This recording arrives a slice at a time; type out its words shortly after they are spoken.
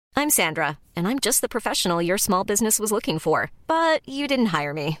I'm Sandra, and I'm just the professional your small business was looking for. But you didn't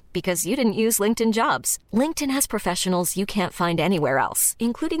hire me because you didn't use LinkedIn Jobs. LinkedIn has professionals you can't find anywhere else,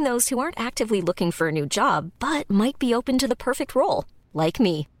 including those who aren't actively looking for a new job, but might be open to the perfect role, like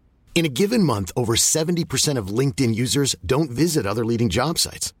me. In a given month, over 70% of LinkedIn users don't visit other leading job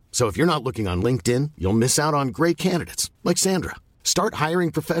sites. So if you're not looking on LinkedIn, you'll miss out on great candidates like Sandra. Start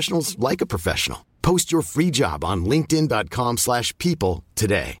hiring professionals like a professional. Post your free job on linkedin.com/people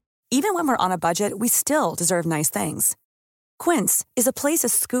today. Even when we're on a budget, we still deserve nice things. Quince is a place to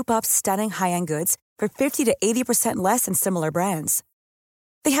scoop up stunning high-end goods for 50 to 80% less than similar brands.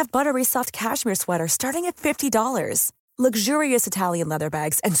 They have buttery soft cashmere sweaters starting at $50, luxurious Italian leather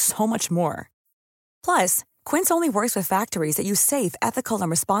bags, and so much more. Plus, Quince only works with factories that use safe, ethical, and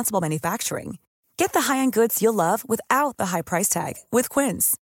responsible manufacturing. Get the high-end goods you'll love without the high price tag with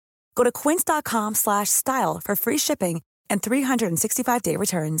Quince. Go to quince.com/style for free shipping and 365-day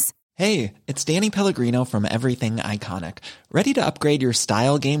returns. Hey, it's Danny Pellegrino from Everything Iconic. Ready to upgrade your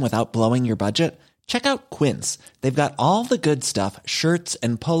style game without blowing your budget? Check out Quince. They've got all the good stuff, shirts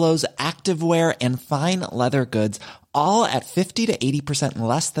and polos, activewear, and fine leather goods, all at 50 to 80%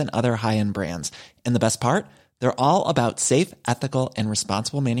 less than other high-end brands. And the best part? They're all about safe, ethical, and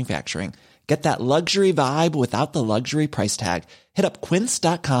responsible manufacturing. Get that luxury vibe without the luxury price tag. Hit up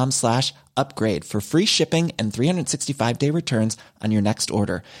quince.com/upgrade for free shipping and 365-day returns on your next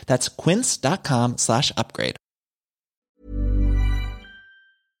order. That's quince.com/upgrade.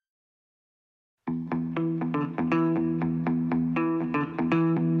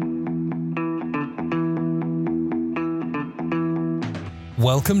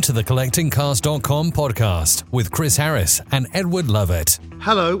 Welcome to the CollectingCars.com podcast with Chris Harris and Edward Lovett.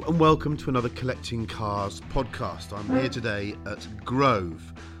 Hello and welcome to another Collecting Cars podcast. I'm here today at Grove,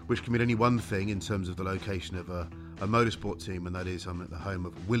 which can mean only one thing in terms of the location of a motorsport team, and that is I'm at the home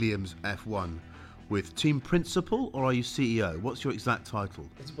of Williams F1 with team principal, or are you CEO? What's your exact title?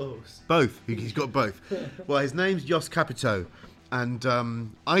 It's both. Both? He's got both. Well, his name's Jost Capito, and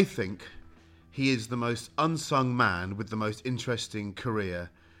I think he is the most unsung man with the most interesting career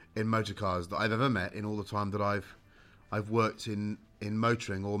in motorcars that I've ever met in all the time that I've worked in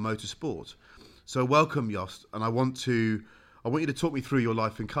motoring or motorsport. So welcome, Jost, and I want you to talk me through your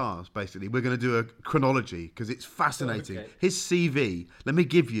life in cars, basically. We're going to do a chronology because it's fascinating. Okay. His CV, let me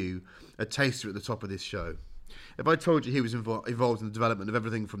give you a taster at the top of this show. If I told you he was involved in the development of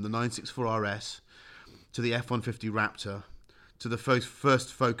everything from the 964 RS to the F-150 Raptor to the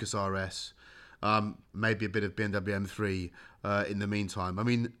first Focus RS, maybe a bit of BMW M3 in the meantime. I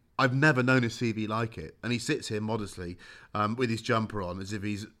mean, I've never known a CV like it. And he sits here modestly with his jumper on as if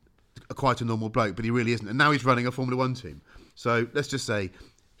he's quite a normal bloke, but he really isn't. And now he's running a Formula One team. So let's just say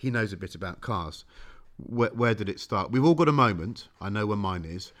he knows a bit about cars. Where did it start? We've all got a moment, I know when mine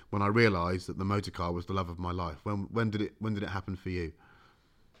is, when I realised that the motor car was the love of my life. When did it happen for you?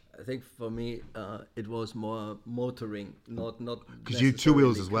 I think for me, it was more motoring, not because you two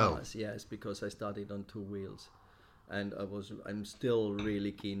wheels as well. Cars. Yes, because I started on two wheels, and I'm still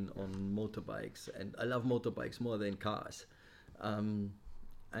really keen on motorbikes, and I love motorbikes more than cars.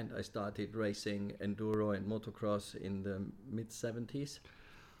 And I started racing enduro and motocross in the mid-70s.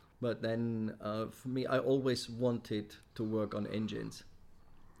 But then for me, I always wanted to work on engines.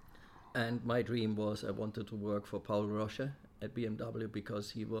 And my dream was I wanted to work for Paul Roche at BMW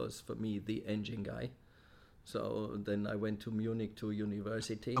because he was, for me, the engine guy. So then I went to Munich to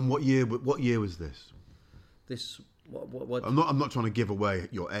university. And what year was this? What? I'm not trying to give away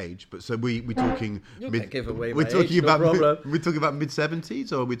your age, but so we talking you can give away we're my talking age, about no problem. We're talking about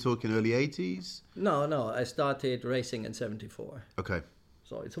mid-70s, or are we talking early 80s? No, I started racing in 74. Okay.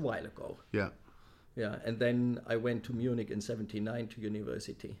 So it's a while ago. Yeah. Yeah, and then I went to Munich in 79 to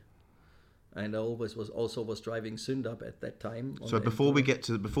university. And I always was driving Sündab at that time. So before we get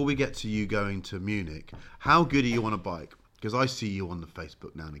to you going to Munich, how good are you on a bike? Because I see you on the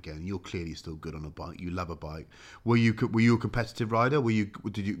Facebook now and again. You're clearly still good on a bike. You love a bike. Were you a competitive rider?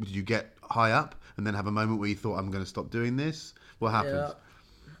 Did you get high up and then have a moment where you thought, I'm going to stop doing this? What happened?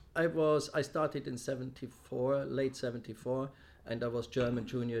 Yeah, I started in 74, late 74, and I was German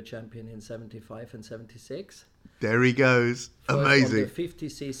junior champion in 75 and 76. There he goes. Amazing. First on the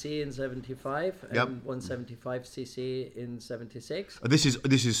 50cc in 75 and 175cc in 76. This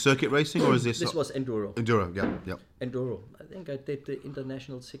is circuit racing, or is this? This was enduro. Enduro, yeah. Enduro. I think I did the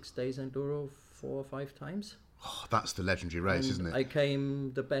international 6 days enduro 4 or 5 times. Oh, that's the legendary race, isn't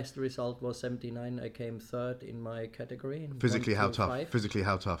it? The best result was 79. I came third in my category. Physically, how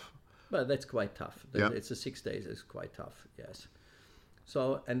tough? Well, that's quite tough. It's a 6 days. It's quite tough. Yes.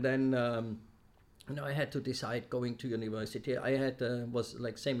 So and then I had to decide going to university. I was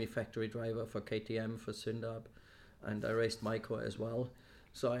like semi-factory driver for KTM, for Sundab, and I raced Micro as well.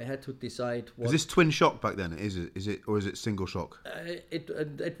 So I had to decide what... Is this twin shock back then? Is it or is it single shock?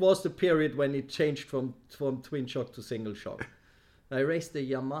 It was the period when it changed from twin shock to single shock. I raced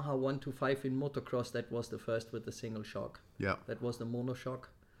the Yamaha 125 in motocross. That was the first with the single shock. Yeah. That was the monoshock.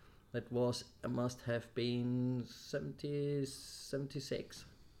 That must have been 76,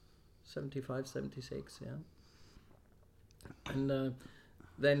 75, 76, yeah. And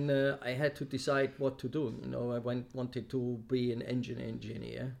then I had to decide what to do. I wanted to be an engine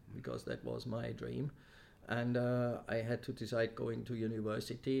engineer because that was my dream. And I had to decide going to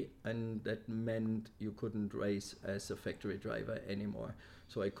university, and that meant you couldn't race as a factory driver anymore.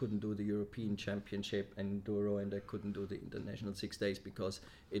 So I couldn't do the European Championship Enduro, and I couldn't do the International 6 days because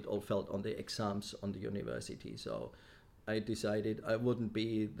it all fell on the exams on the university. So I decided I wouldn't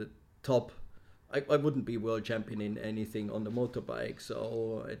be the top. I wouldn't be world champion in anything on the motorbike.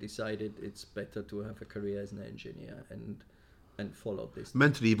 So I decided it's better to have a career as an engineer and follow this.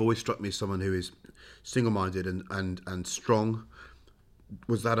 Mentally, you've always struck me as someone who is single-minded and strong.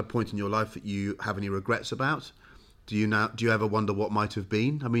 Was that a point in your life that you have any regrets about? Do you ever wonder what might have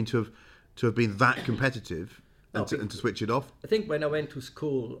been? I mean, to have been that competitive and to switch it off? I think when I went to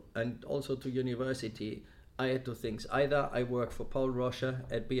school and also to university, I had two things. Either I work for Paul Rocher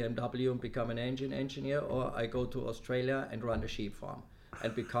at BMW and become an engine engineer, or I go to Australia and run a sheep farm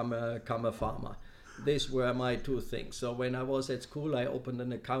and become a farmer. These were my two things. So when I was at school, I opened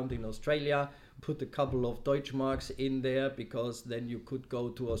an account in Australia, put a couple of Deutschmarks in there, because then you could go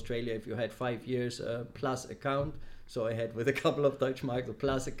to Australia if you had 5 years plus account. So I had with a couple of Deutschmarks a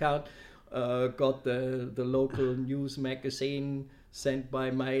plus account. Got the local news magazine sent by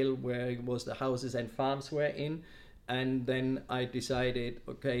mail where it was the houses and farms were in. And then I decided,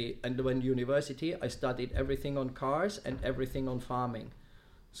 okay, and when university, I studied everything on cars and everything on farming.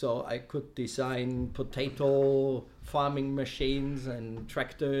 So I could design potato farming machines and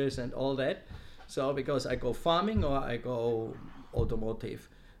tractors and all that. So because I go farming or I go automotive.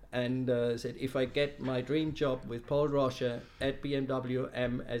 And said, if I get my dream job with Paul Rocher at BMW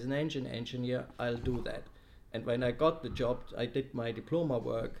M as an engine engineer, I'll do that. And when I got the job, I did my diploma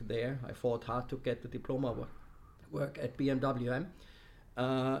work there. I fought hard to get the diploma work at BMW M.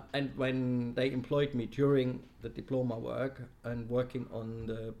 And when they employed me during the diploma work and working on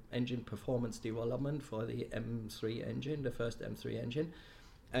the engine performance development for the M3 engine, the first M3 engine,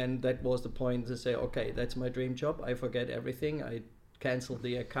 and that was the point to say, okay, that's my dream job. I forget everything. I cancelled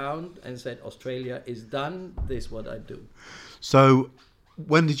the account and said, Australia is done. This is what I do. So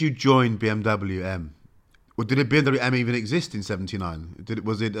when did you join BMW M? Or did BMW M even exist in 79?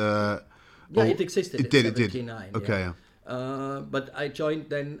 Yeah, it existed in 79. It did. Okay, yeah. But I joined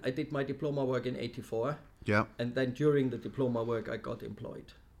then, I did my diploma work in 84. Yeah. And then during the diploma work, I got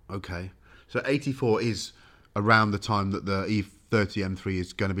employed. Okay. So 84 is around the time that the E30 M3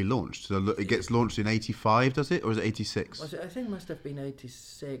 is going to be launched. So it gets launched in 85, does it? Or is it 86? I think it must have been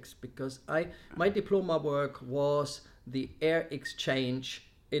 86, because my diploma work was the air exchange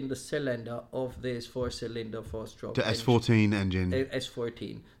in the cylinder of this 4-cylinder 4-stroke the S14 engine.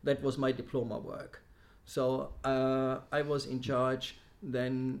 S14. That was my diploma work. So I was in charge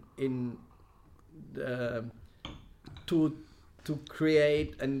then to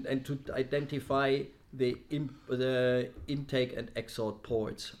create and to identify the intake and exhaust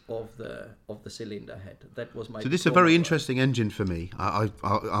ports of the cylinder head. That was my. So this is a very interesting engine for me. I'll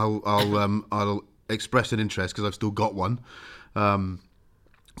express an interest because I've still got one.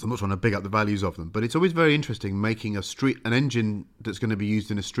 So I'm not trying to big up the values of them, but it's always very interesting making an engine that's going to be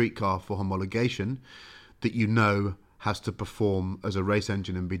used in a street car for homologation that has to perform as a race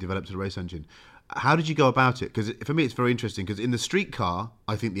engine and be developed as a race engine. How did you go about it? Because for me it's very interesting, because in the street car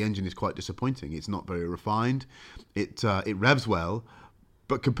I think the engine is quite disappointing. It's not very refined. It revs well,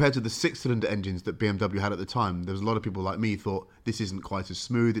 but compared to the 6-cylinder engines that BMW had at the time, there was a lot of people like me thought this isn't quite as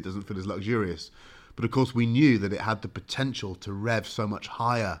smooth, it doesn't feel as luxurious. But of course we knew that it had the potential to rev so much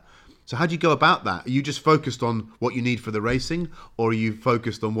higher. So how do you go about that? Are you just focused on what you need for the racing, or are you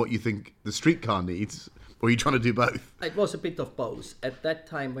focused on what you think the street car needs? Or are you trying to do both? It was a bit of both. At that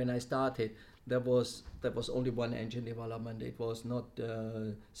time when I started, there was only one engine development. It was not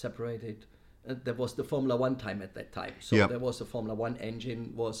separated. There was the Formula One time at that time. So there was a Formula One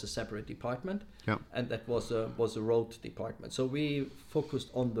engine, was a separate department. Yep. And that was a road department. So we focused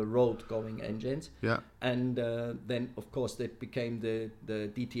on the road going engines. Yeah. And then, of course, that became the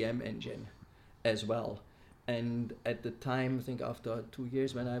DTM engine as well. And at the time, I think after 2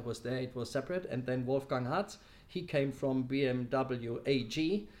 years when I was there, it was separate. And then Wolfgang Hartz, he came from BMW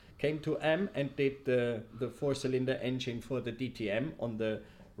AG, came to M and did the 4-cylinder engine for the DTM on the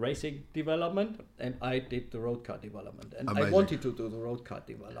racing development, and I did the road car development. And Amazing. I wanted to do the road car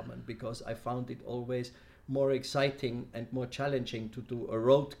development because I found it always more exciting and more challenging to do a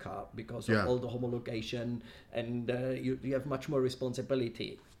road car because of all the homologation, and you have much more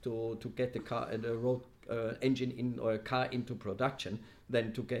responsibility to get the car and a road engine in or a car into production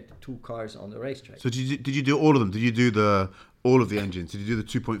than to get 2 cars on the racetrack. So did you do all of them? Did you do all of the engines? Did you do the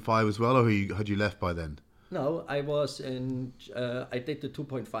 2.5 as well, or had you left by then? No, I was in. I did the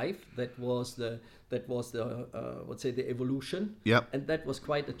 2.5. That was the let's say the evolution. Yep. And that was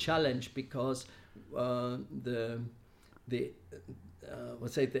quite a challenge because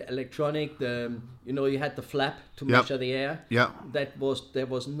let's say the electronic, you had the flap to measure the air. Yeah. There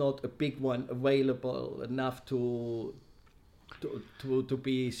was not a big one available enough to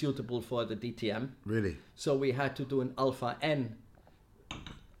be suitable for the DTM. Really? So we had to do an Alpha N,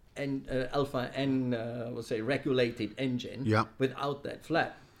 let's say regulated engine without that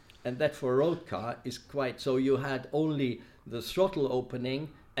flap, and that for a road car is quite. So you had only the throttle opening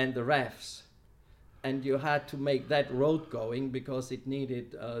and the revs, and you had to make that road going because it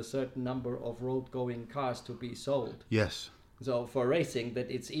needed a certain number of road going cars to be sold. Yes. So for racing,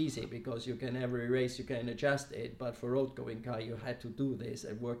 that it's easy because you can every race you can adjust it, but for road going car you had to do this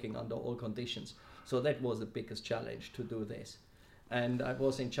and working under all conditions. So that was the biggest challenge, to do this. And I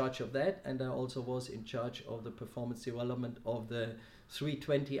was in charge of that, and I also was in charge of the performance development of the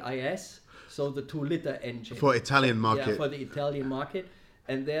 320 IS, so the 2-liter engine. For Italian market. Yeah, for the Italian market.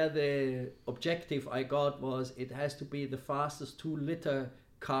 And there the objective I got was it has to be the fastest 2-liter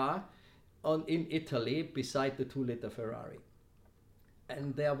car in Italy beside the 2-liter Ferrari.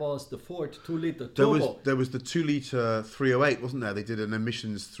 And there was the Ford 2-liter turbo. There was the 2-liter 308, wasn't there? They did an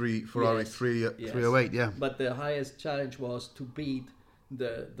emissions Ferrari 308, yeah. But the highest challenge was to beat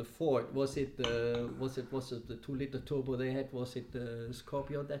the Ford. Was it the 2-liter turbo they had? Was it the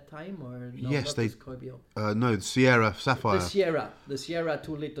Scorpio at that time, or no? Yes, not they. The Scorpio. No, the Sierra Sapphire. The Sierra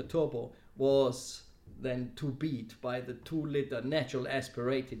 2-liter turbo was then to beat by the 2-liter natural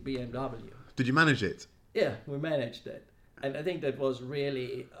aspirated BMW. Did you manage it? Yeah, we managed it. And I think that was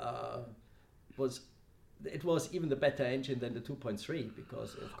really it was even the better engine than the 2.3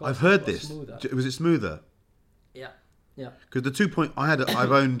 because of course I've heard it was this. smoother. Was it smoother? Yeah. Because the 2.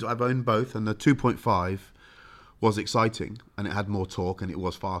 I've owned both, and the 2.5 was exciting and it had more torque and it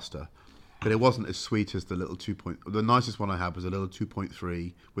was faster, but it wasn't as sweet as the little 2. The nicest one I had was a little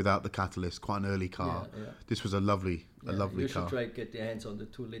 2.3 without the catalyst, quite an early car. Yeah. This was a lovely car. You should try to get your hands on the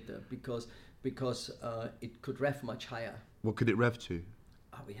 2-liter because it could rev much higher. What could it rev to?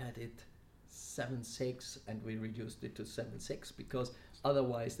 We had it 7.6 and we reduced it to 7.6 because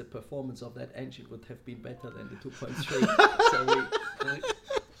otherwise the performance of that engine would have been better than the 2.3. So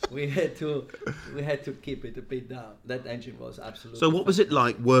we had to keep it a bit down. That engine was absolutely. So what was it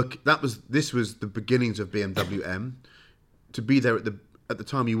like This was the beginnings of BMW M. To be there at the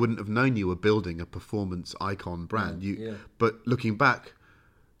time, you wouldn't have known you were building a performance icon brand. But looking back,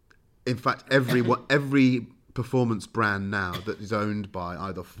 in fact, every performance brand now that is owned by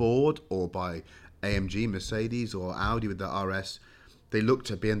either Ford or by AMG, Mercedes, or Audi with their RS, they looked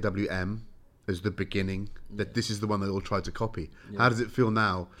at BMW M as the beginning, that this is the one they all tried to copy. How does it feel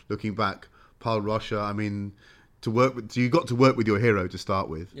now, looking back? Paul Rocha, I mean, you got to work with your hero to start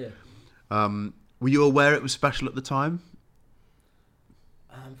with. Yeah. Were you aware it was special at the time?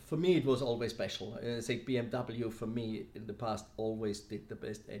 For me, it was always special. I say BMW, for me, in the past, always did the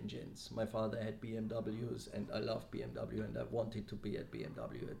best engines. My father had BMWs, and I loved BMW, and I wanted to be at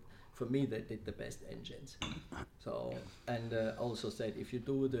BMW. For me, they did the best engines. So, and also said, if you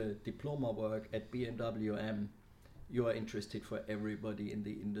do the diploma work at BMW M, you are interested for everybody in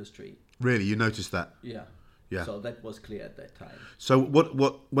the industry. Really, you noticed that? Yeah. Yeah. So that was clear at that time. So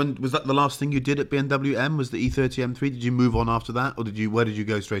when was that the last thing you did at BMW M? Was the E30 M3? Did you move on after that, or where did you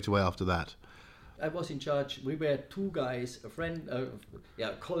go straight away after that? I was in charge. We were 2 guys, a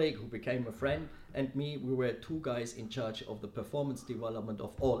colleague who became a friend, and me. We were 2 guys in charge of the performance development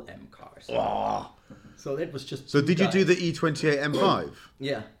of all M cars. Oh. So that was just. So did you do the E28 M5?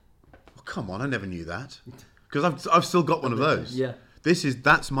 Yeah. Oh, come on, I never knew that. Because I've still got one of those. Yeah.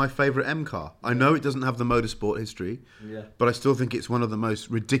 That's my favourite M car. I know it doesn't have the motorsport history, but I still think it's one of the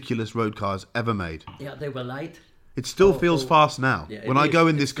most ridiculous road cars ever made. Yeah, they were light. It still feels fast now. Yeah, when I go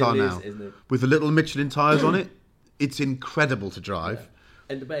in this car is, now, with the little Michelin tyres on it, it's incredible to drive.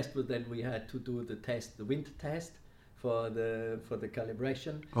 Yeah. And the best was then we had to do the winter test for the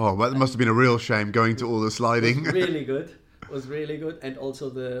calibration. Oh, well, that must have been a real shame going to all the sliding. It was really good, and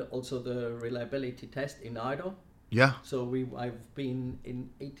also the reliability test in Ardo. Yeah. So I've been in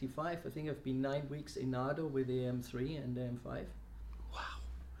 '85. I think I've been 9 weeks in Nardo with the M3 and the M5.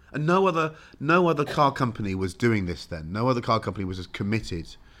 And no other car company was doing this then. No other car company was as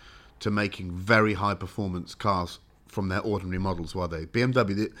committed to making very high performance cars from their ordinary models, were they?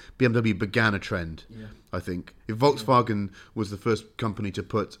 BMW began a trend, I think. If Volkswagen was the first company to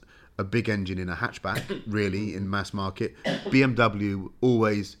put a big engine in a hatchback, really, in mass market, BMW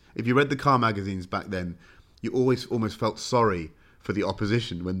always, if you read the car magazines back then, you always almost felt sorry for the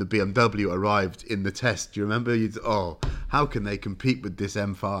opposition when the BMW arrived in the test. Do you remember? How can they compete with this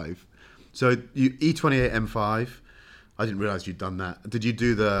M5? So E28 M5. I didn't realise you'd done that. Did you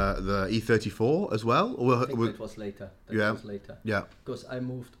do the E34 as well? I think that was later. Was later. Yeah. Because I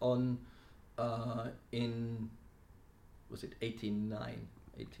moved on in, was it 89?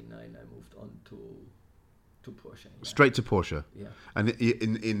 89 I moved on to Porsche. Yeah. Straight to Porsche? Yeah. And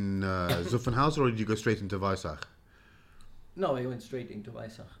in Zuffenhausen, or did you go straight into Weissach? No, I went straight into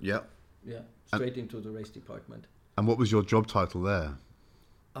Weissach. Yeah. Yeah, straight into the race department. And what was your job title there?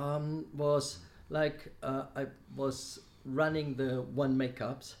 Was like I was running the one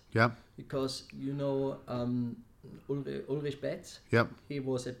makeups. Yeah. Because Ulrich Betz. Yep. He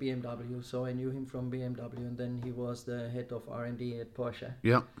was at BMW, so I knew him from BMW, and then he was the head of R&D at Porsche.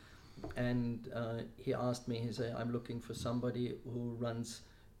 Yeah. And he asked me, he said, I'm looking for somebody who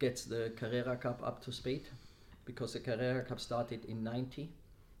gets the Carrera Cup up to speed, because the Carrera Cup started in 90,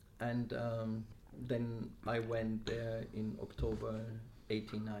 and then I went there in October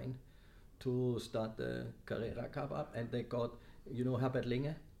 89 to start the Carrera Cup up, and they got, Herbert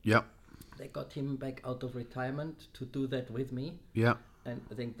Linge? Yeah. They got him back out of retirement to do that with me. Yeah. And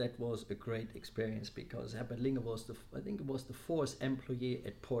I think that was a great experience, because Herbert Linge was the fourth employee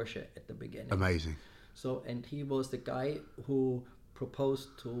at Porsche at the beginning. Amazing. So, and he was the guy who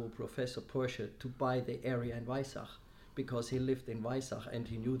proposed to Professor Porsche to buy the area in Weissach, because he lived in Weissach and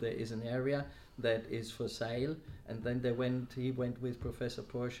he knew there is an area that is for sale. And then he went with Professor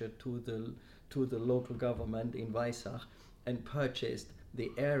Porsche to the local government in Weissach and purchased the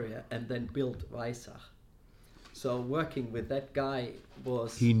area and then built Weissach. So working with that guy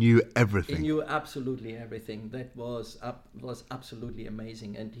he knew everything. He knew absolutely everything. That was absolutely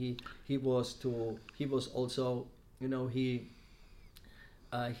amazing. And he was also,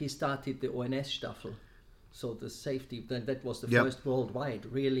 he started the ONS Staffel, so the safety. That was the first worldwide,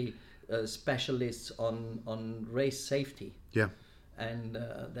 really, specialists on race safety. Yeah. And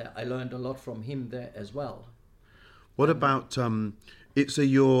I learned a lot from him there as well. What about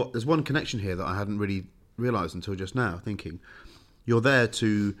there's one connection here that I hadn't really realised until just now, thinking you're there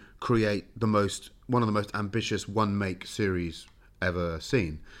to create one of the most ambitious one-make series ever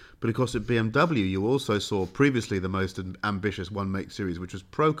seen. But of course at BMW you also saw previously the most ambitious one-make series, which was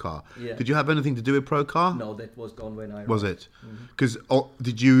Procar. Yeah. Did you have anything to do with Procar? No, that was gone when I arrived. Was it? Because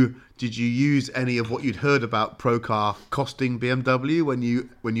did you use any of what you'd heard about Procar costing BMW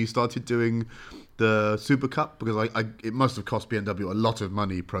when you started doing the Super Cup? Because it must have cost BMW a lot of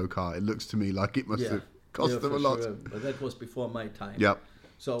money, Procar. It looks to me like it must have cost them a lot. Sure. But that was before my time. Yep.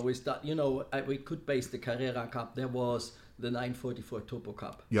 So we we could base the Carrera Cup. There was the 944 Turbo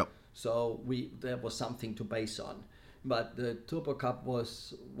Cup. Yep. So there was something to base on. But the Turbo Cup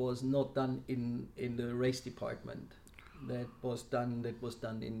was not done in the race department. That was done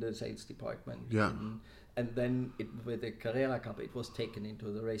in the sales department. Yeah. And then with the Carrera Cup, it was taken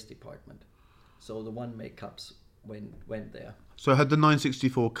into the race department. So the one-make cups went there. So had the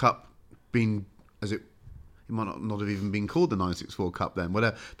 964 Cup been, it might not have even been called the 964 Cup then,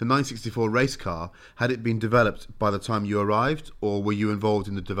 whatever, the 964 race car, had it been developed by the time you arrived, or were you involved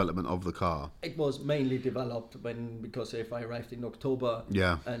in the development of the car? It was mainly developed because if I arrived in October,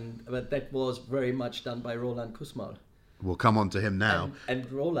 but that was very much done by Roland Kusmal. We'll come on to him now. And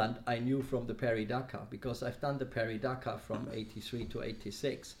Roland I knew from the Paris-Dakar, because I've done the Paris-Dakar from 83 to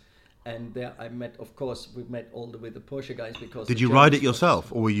 86. And there we met all with the Porsche guys. Because did you ride it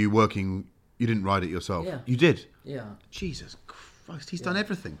yourself, or were you working? You didn't ride it yourself. Yeah. You did. Yeah. Jesus Christ, he's done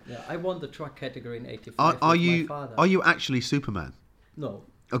everything. Yeah, I won the truck category in '85 with my father. Are you actually Superman? No.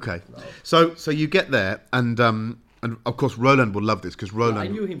 Okay. No. So you get there, and of course Roland will love this, because Roland. I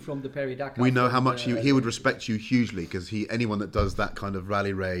knew him from the Paris-Dakar. We know how much he would respect you hugely, because anyone that does that kind of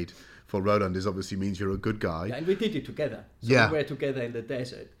rally raid for Roland obviously means you're a good guy. Yeah, and we did it together. So we were together in the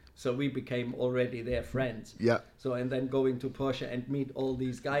desert. So we became already their friends. Yeah. So and then going to Porsche and meet all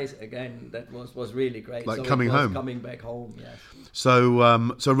these guys again, that was really great. Like so coming home. Coming back home, yes. So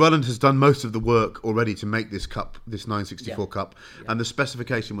Roland has done most of the work already to make this cup, this 964 Cup, and the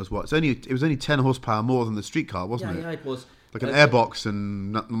specification was what? It was only 10 horsepower more than the street car, wasn't it? Yeah, it was. Like an airbox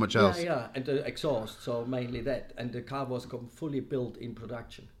and not much else. Yeah, and the exhaust, so mainly that. And the car was fully built in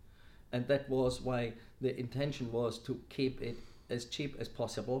production. And that was why the intention was to keep it as cheap as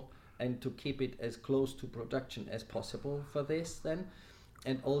possible and to keep it as close to production as possible for this then.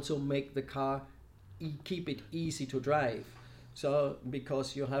 And also make the car, keep it easy to drive. So,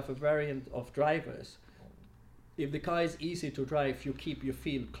 because you have a variant of drivers. If the car is easy to drive, you keep your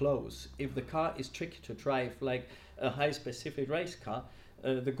field close. If the car is tricky to drive, like a high-specific race car,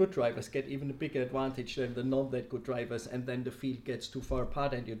 the good drivers get even a bigger advantage than the not that good drivers, and then the field gets too far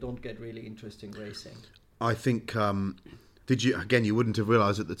apart and you don't get really interesting racing. I think, you wouldn't have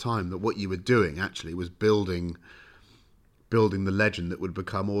realised at the time that what you were doing actually was building the legend that would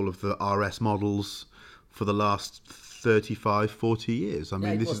become all of the RS models for the last 35, 40 years. I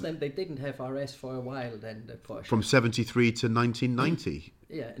mean, it was then they didn't have RS for a while then, the Porsche. From 73 to 1990.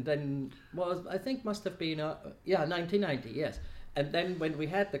 Yeah, and then, I think must have been, 1990, yes. And then when we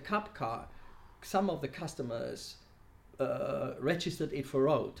had the Cup car, some of the customers registered it for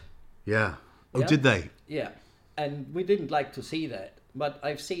road. Yeah. Oh, yeah? Did they? Yeah. And we didn't like to see that. But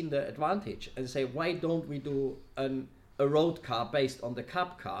I've seen the advantage and say, why don't we do a road car based on the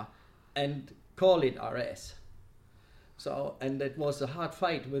Cup car and call it RS? So, and it was a hard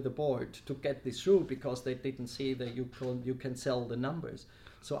fight with the board to get this through because they didn't see that you can sell the numbers.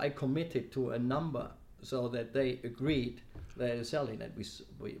 So I committed to a number so that they agreed they're selling it.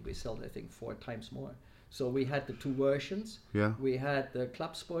 We sold, I think, 4 times more. So we had the 2 versions. Yeah. We had the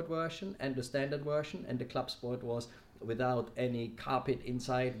Club Sport version and the standard version, and the Club Sport was without any carpet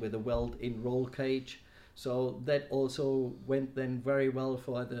inside with a weld-in roll cage. So that also went then very well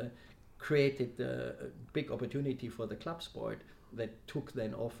for created the big opportunity for the Club Sport that took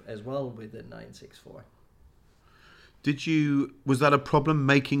then off as well with the 964. Was that a problem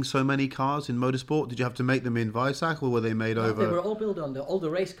making so many cars in motorsport? Did you have to make them in Weissach, or were they made over? They were all built all the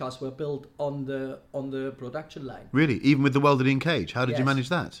race cars were built on the production line. Really? Even with the welded-in cage? How did you Yes. manage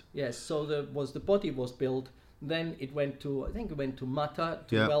that? Yes, so the body was built, then it went to Mata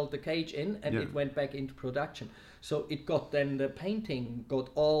to weld the cage in, and it went back into production. So it got then the painting got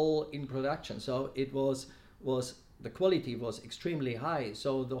all in production. So it was the quality was extremely high.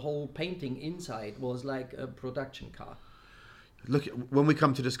 So the whole painting inside was like a production car. Look, when we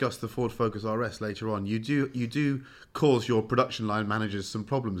come to discuss the Ford Focus RS later on, you do cause your production line managers some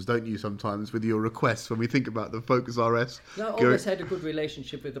problems, don't you? Sometimes with your requests when we think about the Focus RS. I always had a good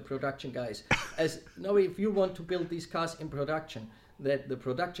relationship with the production guys. If you want to build these cars in production, that the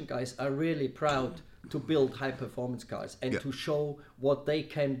production guys are really proud to build high performance cars and to show what they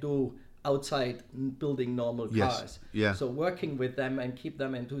can do outside building normal cars. Yeah. So working with them and keep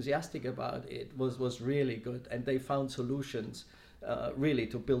them enthusiastic about it was really good, and they found solutions really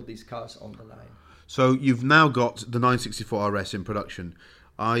to build these cars on the line. So you've now got the 964 RS in production.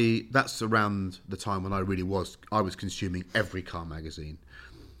 That's around the time when I was consuming every car magazine.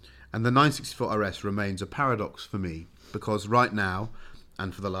 And the 964 RS remains a paradox for me because right now,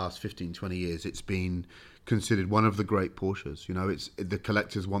 and for the last 15, 20 years, it's been considered one of the great Porsches. You know, the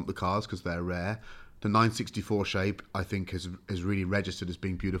collectors want the cars because they're rare. The 964 shape, I think, has really registered as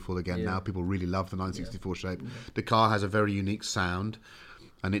being beautiful again now. People really love the 964 shape. The car has a very unique sound,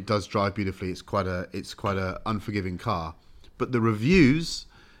 and it does drive beautifully. It's quite a unforgiving car. But the reviews,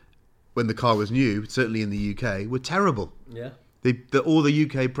 when the car was new, certainly in the UK, were terrible. Yeah. All the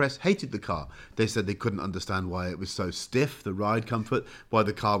UK press hated the car. They said they couldn't understand why it was so stiff, the ride comfort, why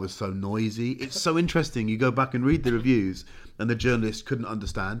the car was so noisy. It's so interesting. You go back and read the reviews, and the journalists couldn't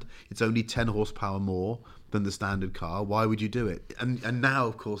understand. It's only 10 horsepower more than the standard car. Why would you do it? And now,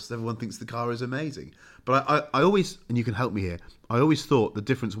 of course, everyone thinks the car is amazing. But I always, and you can help me here, I always thought the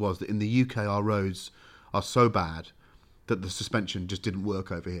difference was that in the UK our roads are so bad that the suspension just didn't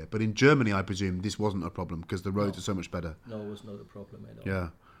work over here. But in Germany, I presume this wasn't a problem because the roads are so much better. No, it was not a problem at all. Yeah.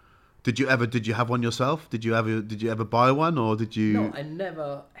 Did you have one yourself? Did you ever buy one, or did you? No, I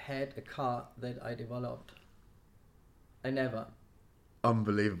never had a car that I developed. I never.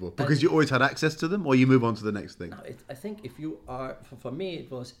 Unbelievable. Because you always had access to them, or you move on to the next thing? No, I think if you are, for me, it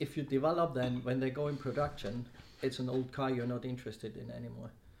was if you develop them when they go in production, it's an old car you're not interested in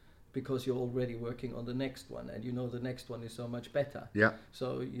anymore. Because you're already working on the next one, and you know the next one is so much better. Yeah.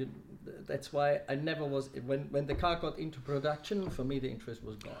 So that's why I never was. When the car got into production, for me the interest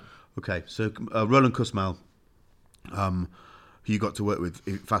was gone. Okay, so Roland Kussmaul, who you got to work with,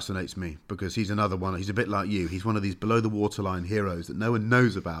 it fascinates me because he's another one. He's a bit like you. He's one of these below the waterline heroes that no one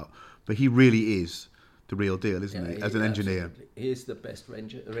knows about, but he really is the real deal, isn't he? As an engineer, absolutely. He is the best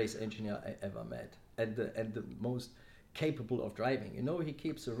race engineer I ever met, and the most capable of driving. You know, he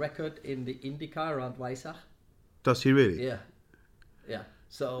keeps a record in the IndyCar around Weissach. Does he really? Yeah, yeah.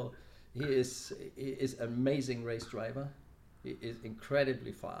 So he is an amazing race driver. He is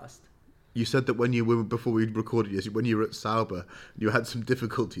incredibly fast. You said that before we recorded this, when you were at Sauber, you had some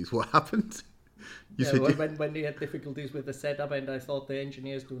difficulties. What happened? When they had difficulties with the setup, and I thought the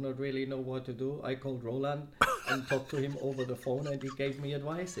engineers do not really know what to do, I called Roland and talked to him over the phone, and he gave me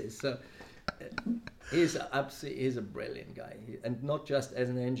advices. So he's a brilliant guy, and not just as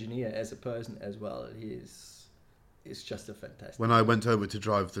an engineer, as a person as well. He's just a fantastic. When I went over to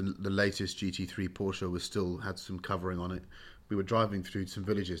drive the latest GT3 Porsche, had some covering on it. We were driving through some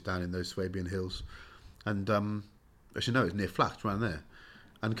villages down in those Swabian hills, and as you know, it's near Flacht, around there.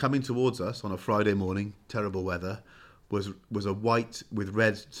 And coming towards us on a Friday morning, terrible weather, was a white with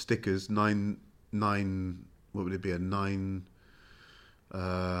red stickers, the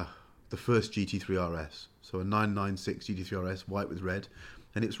first GT3 RS. So a 996 GT3 RS, white with red.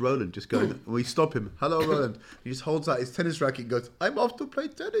 And it's Roland just going, and we stop him. Hello, Roland. He just holds out his tennis racket and goes, I'm off to play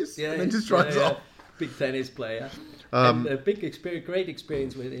tennis. Yeah, and then just drives off. Big tennis player. And a great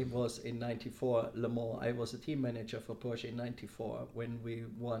experience with him was in 94 Le Mans. I was a team manager for Porsche in 94 when we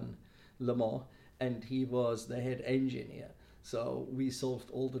won Le Mans, and he was the head engineer. So we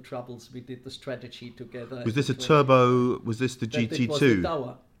solved all the troubles. We did the strategy together. Was this a turbo? Was this the GT2? It was the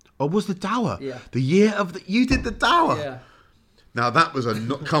Dauer. Oh, was the Dauer? Yeah. The year of you did the Dauer? Yeah. Now that was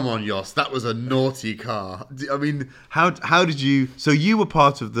come on, Jost. That was a naughty car. I mean, how did you? So you were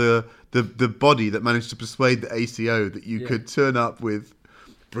part of the body that managed to persuade the ACO that you could turn up with.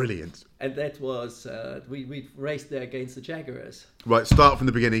 Brilliant. And that was we raced there against the Jaguars. Right, start from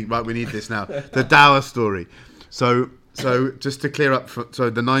the beginning. Right, we need this now. The Dauer story. So just to clear up, so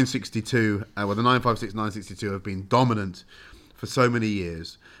the 962, the 956, 962 have been dominant for so many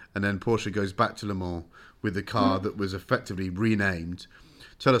years, and then Porsche goes back to Le Mans with the car that was effectively renamed.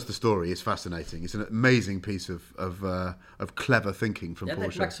 Tell us the story. It's fascinating. It's an amazing piece of clever thinking from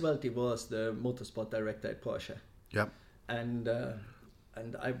Porsche. Max Welty was the motorsport director at Porsche. Yep. And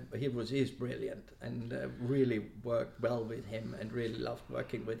he's brilliant, and really worked well with him, and really loved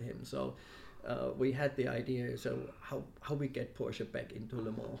working with him. So we had the idea. So how we get Porsche back into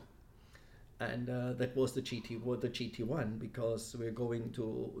Le Mans. And that was the GT1, because we're going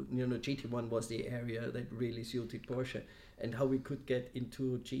to, GT1 was the area that really suited Porsche, and how we could get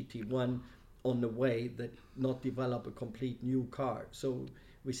into GT1 on the way that not develop a complete new car. So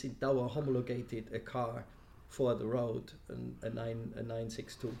we think Dauer homologated a car for the road, a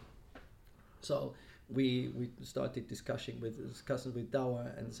 962. So we started discussing with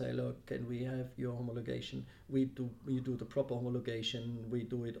Dauer and say, look, can we have your homologation? You do the proper homologation. We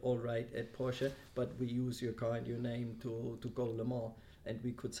do it all right at Porsche, but we use your car and your name to go Le Mans, and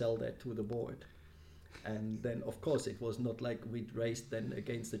we could sell that to the board. And then, of course, it was not like we'd raced then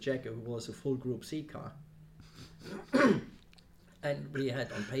against the Jaguar, who was a full Group C car. And we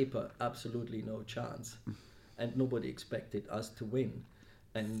had on paper absolutely no chance, and nobody expected us to win.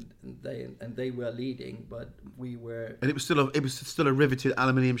 And they were leading, but we were. And it was still a riveted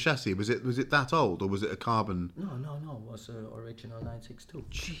aluminium chassis. Was it that old, or was it a carbon? No. It was an original 962.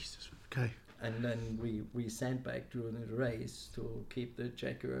 Jesus. Okay. And then we sandbagged during the race to keep the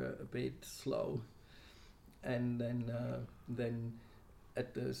Jaguar a bit slow, and then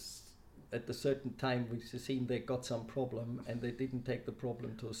at the certain time we seen they got some problem, and they didn't take the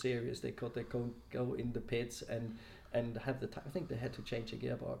problem too serious. They go in the pits and have the time. I think they had to change a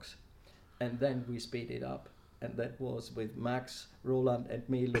gearbox, and then we speed it up, and that was with Max, Roland, and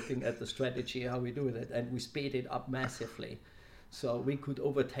me looking at the strategy how we do it, and we speed it up massively, so we could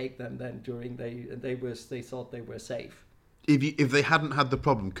overtake them. Then they thought they were safe. If they hadn't had the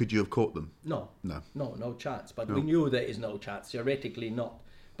problem, could you have caught them? No chance. But No. we knew there is no chance. Theoretically not,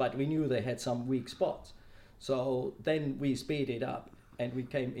 but we knew they had some weak spots. So then we speeded up, and we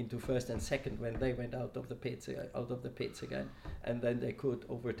came into first and second when they went out of the pits again, and then they could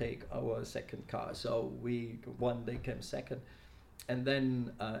overtake our second car. So we won, they came second, and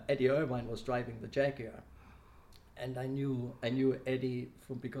then Eddie Irvine was driving the Jaguar, and I knew Eddie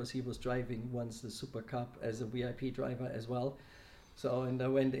because he was driving once the Super Cup as a VIP driver as well. So and I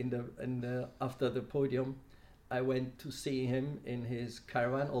went after the podium, I went to see him in his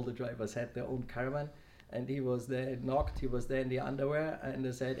caravan. All the drivers had their own caravan. And he was there in the underwear, and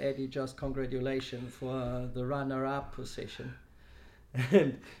they said, Eddie, just congratulations for the runner-up position.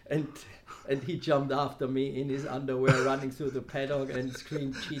 And he jumped after me in his underwear, running through the paddock, and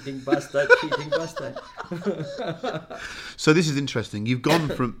screamed, cheating bastard, cheating bastard. So this is interesting. You've gone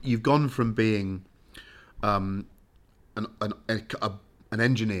from being an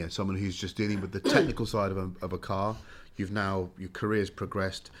engineer, someone who's just dealing with the technical side of a car. Your career's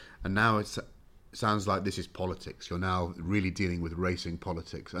progressed, and now it's sounds like this is politics. You're now really dealing with racing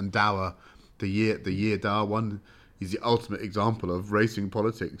politics. And Dauer, the year Dauer won, is the ultimate example of racing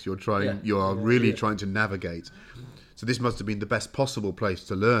politics. You're really trying to navigate. So this must have been the best possible place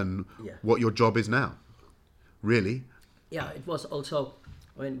to learn what your job is now. Really? Yeah, it was also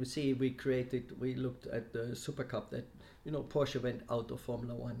when we looked at the Super Cup that, Porsche went out of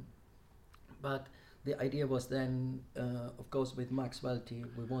Formula One. But the idea was then, of course, with Max Welti,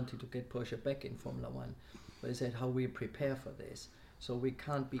 we wanted to get Porsche back in Formula One. But I said, how we prepare for this? So we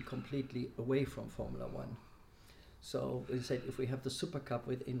can't be completely away from Formula One. So we said, if we have the Super Cup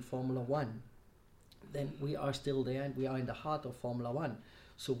within Formula One, then we are still there and we are in the heart of Formula One.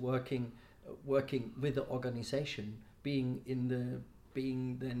 So working with the organization, being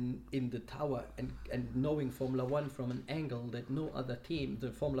then in the tower and knowing Formula One from an angle that no other team,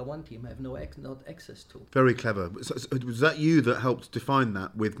 the Formula One team, have not access to. Very clever. So was that you that helped define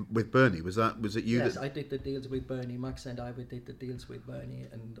that with Bernie? Was it you? Yes, I did the deals with Bernie. Max and I did the deals with Bernie,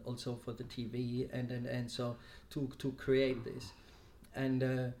 and also for the TV and so to create this.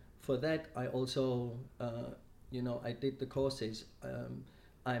 And for that, I also I did the courses.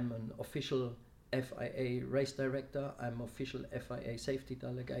 I'm an official FIA race director, I'm official FIA safety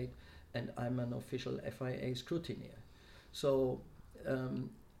delegate, and I'm an official FIA scrutineer. So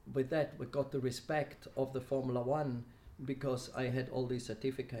with that, we got the respect of the Formula One because I had all these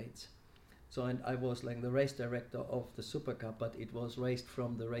certificates. So, and I was like the race director of the Super Cup, but it was raced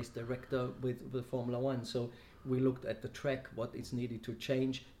from the race director with Formula One. So we looked at the track, what is needed to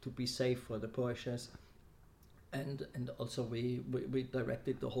change to be safe for the Porsches. And also we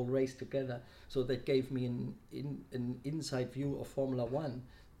directed the whole race together, so that gave me an inside view of Formula One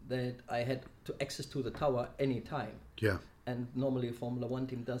that I had access to the tower anytime. Yeah. And normally a Formula One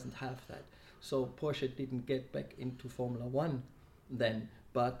team doesn't have that. So Porsche didn't get back into Formula One then,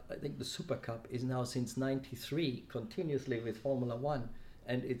 but I think the Super Cup is now since '93 continuously with Formula One,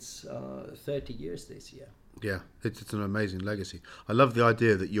 and it's 30 years this year. Yeah, it's an amazing legacy. I love the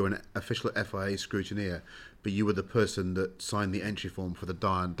idea that you're an official FIA scrutineer, but you were the person that signed the entry form for the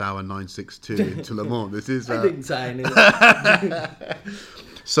Dauer 962 into Le Mans. This is. I didn't sign it.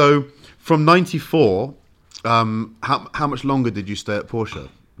 So, from '94, how much longer did you stay at Porsche?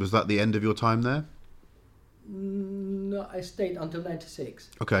 Was that the end of your time there? No, I stayed until '96.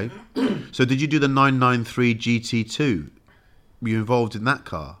 Okay. So, did you do the 993 GT2? Were you involved in that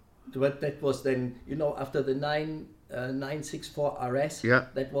car? But that was then, after the 964 RS,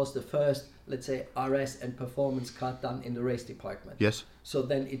 that was the first, let's say, RS and performance car done in the race department. Yes. So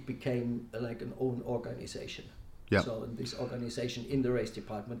then it became like an own organization. Yeah. So this organization in the race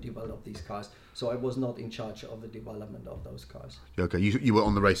department developed these cars. So I was not in charge of the development of those cars. Okay, you were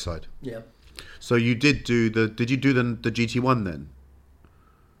on the race side. Yeah. So you did you do the GT1 then?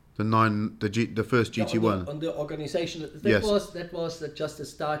 The first GT1 on the organization. Yes. That was just the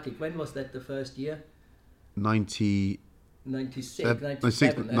starting. When was that? The first year? 96,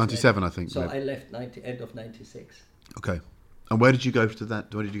 97, 97 I think. So maybe. I left end of '96. Okay, and where did you go to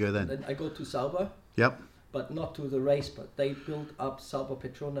that? Where did you go then? Then I go to Sauber. Yep. But not to the race. But they built up Sauber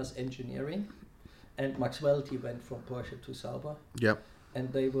Petronas Engineering, and Max Welti went from Porsche to Sauber. Yep.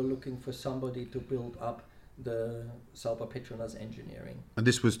 And they were looking for somebody to build up the Sauber Petronas Engineering. And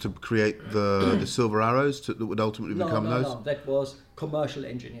this was to create the Silver Arrows that would ultimately become those? No, that was commercial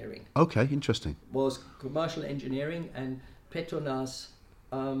engineering. Okay, interesting. Was commercial engineering, and Petronas,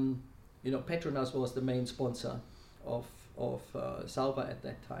 Petronas was the main sponsor of Sauber at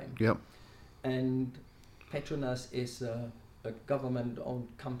that time. Yep. And Petronas is a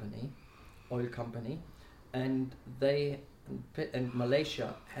government-owned company, oil company, and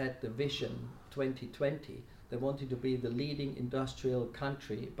Malaysia had the vision 2020. They wanted to be the leading industrial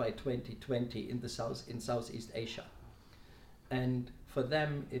country by 2020 in Southeast Asia. And for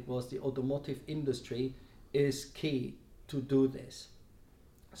them, it was the automotive industry is key to do this.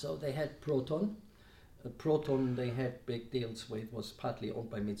 So they had Proton. Proton they had big deals with, was partly owned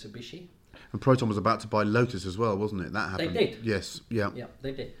by Mitsubishi. And Proton was about to buy Lotus as well, wasn't it? That happened. They did. Yes. Yeah. Yeah,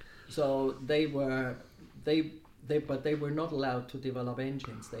 they did. So but they were not allowed to develop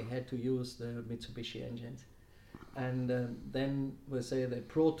engines. They had to use the Mitsubishi engines. And then we'll say that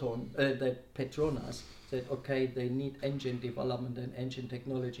that Petronas said, okay, they need engine development and engine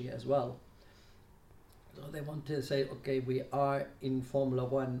technology as well. So they want to say, okay, we are in Formula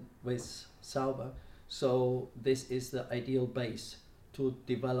One with Sauber, so this is the ideal base to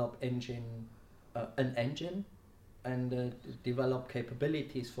develop an engine and develop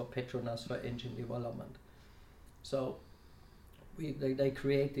capabilities for Petronas for engine development. So they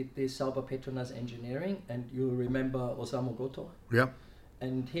created this Sauber Petronas Engineering, and you remember Osamu Goto? Yeah.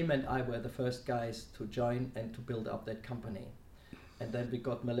 And him and I were the first guys to join and to build up that company. And then we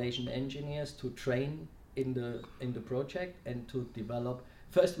got Malaysian engineers to train in the project and to develop.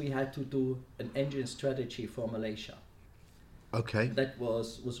 First, we had to do an engine strategy for Malaysia. Okay. That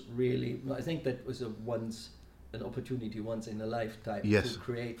was really, I think that was an opportunity once in a lifetime. Yes. To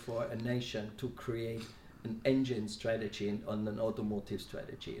create for a nation, to create an engine strategy on an automotive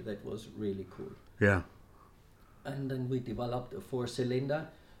strategy. That was really cool. Yeah. And then we developed a four-cylinder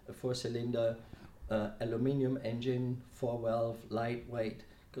aluminium engine, 4-valve, lightweight,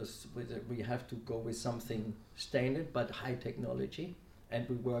 because we have to go with something standard but high technology. And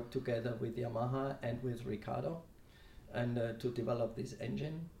we worked together with Yamaha and with Ricardo, and to develop this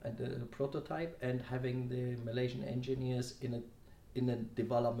engine and the prototype, and having the Malaysian engineers in a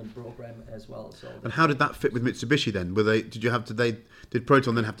development program as well. So. And how did that fit with Mitsubishi then? Did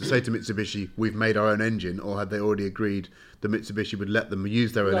Proton then have to say to Mitsubishi, "We've made our own engine," or had they already agreed that Mitsubishi would let them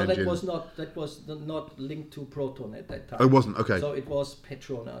use their own engine? No, that was not linked to Proton at that time. Oh, it wasn't. Okay. So it was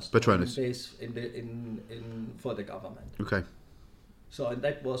Petronas. Based in for the government. Okay. So and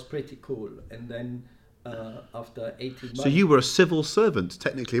that was pretty cool. And then after 18 months. So you were a civil servant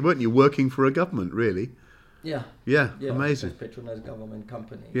technically, weren't you? Working for a government, really? Yeah. Yeah. Amazing. Petronas government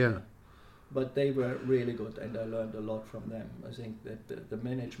company. Yeah. But they were really good, and I learned a lot from them. I think that the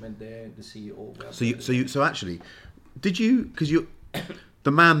management there, the CEO. So actually, did you? Because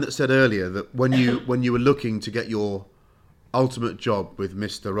the man that said earlier that when you were looking to get your ultimate job with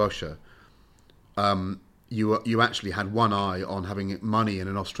Mr. Rocha, you actually had one eye on having money in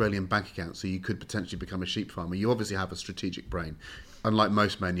an Australian bank account, so you could potentially become a sheep farmer. You obviously have a strategic brain. Unlike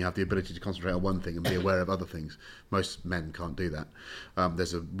most men, you have the ability to concentrate on one thing and be aware of other things. Most men can't do that.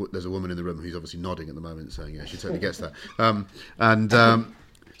 There's a woman in the room who's obviously nodding at the moment, saying, "Yeah, she totally gets that."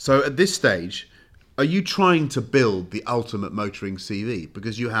 So at this stage, are you trying to build the ultimate motoring CV?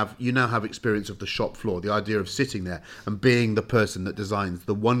 Because you now have experience of the shop floor, the idea of sitting there and being the person that designs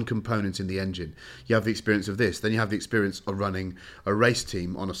the one component in the engine. You have the experience of this. Then you have the experience of running a race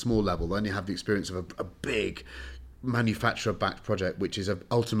team on a small level. Then you have the experience of a big manufacturer-backed project, which is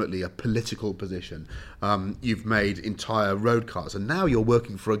ultimately a political position. You've made entire road cars, and now you're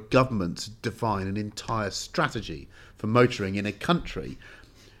working for a government to define an entire strategy for motoring in a country.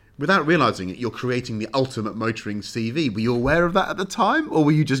 Without realising it, you're creating the ultimate motoring CV. Were you aware of that at the time, or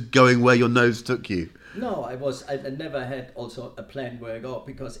were you just going where your nose took you? No, I never had also a plan where I go,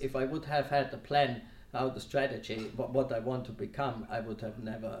 because if I would have had a plan, how the strategy, what I want to become, I would have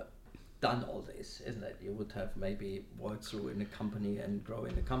never done all this, isn't it? You would have maybe worked through in a company and grow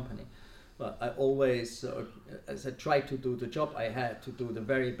in a company. But I always, as I tried to do the job I had, to do the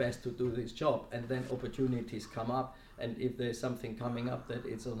very best to do this job, and then opportunities come up, and if there's something coming up that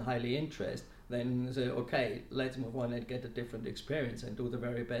it's on highly interest, then say, okay, let's move on and get a different experience and do the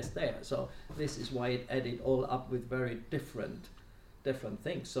very best there. So this is why it added all up with very different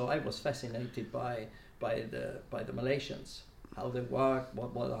things. So I was fascinated by the Malaysians, how they work,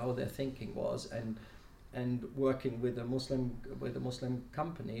 how their thinking was, and working with a Muslim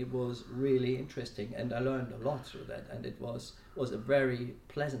company was really interesting, and I learned a lot through that, and it was a very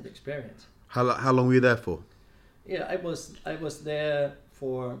pleasant experience. How long were you there for? Yeah, I was there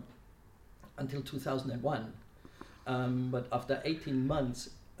for until 2001, but after 18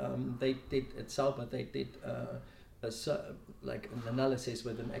 months, they did at Sauber. They did like an analysis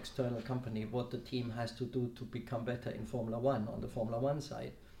with an external company what the team has to do to become better in Formula One on the Formula One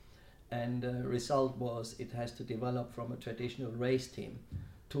side, and the result was it has to develop from a traditional race team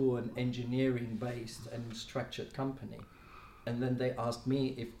to an engineering-based and structured company. And then they asked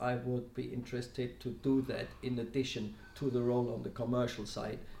me if I would be interested to do that in addition to the role on the commercial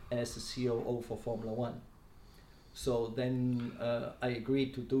side as the COO for Formula One. So then I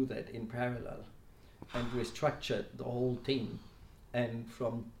agreed to do that in parallel and restructured the whole team. And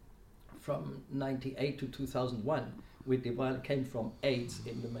from 98 to 2001, we came from 8th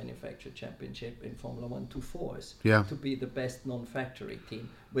in the manufacturer championship in Formula One to 4th, to be the best non-factory team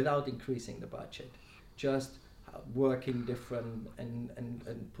without increasing the budget. Just working different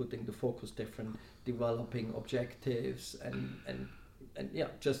and putting the focus different, developing objectives and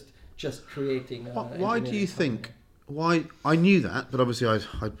just creating. Why do you think? Why I knew that, but obviously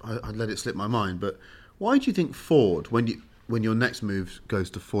I let it slip my mind. But why do you think Ford, when your next move goes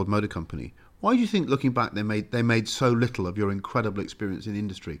to Ford Motor Company, why do you think, looking back, they made so little of your incredible experience in the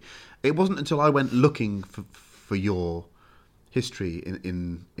industry? It wasn't until I went looking for your history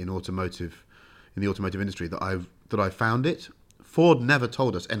in automotive. In the automotive industry, that I found it. Ford never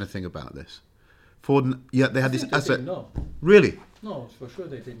told us anything about this. Ford, they had this asset. Didn't know. Really? No, for sure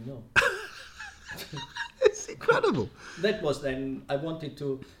they didn't know. It's incredible. That was then, I wanted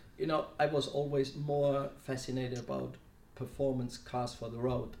to, I was always more fascinated about performance cars for the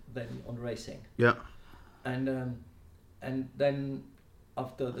road than on racing. Yeah. And then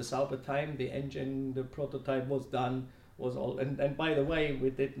after the Sauber time, the engine, the prototype was done, was all. And by the way,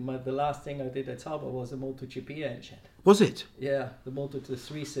 the last thing I did at Sauber was a MotoGP engine. Was it? Yeah, the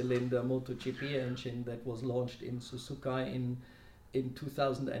 3-cylinder MotoGP engine that was launched in Suzuka in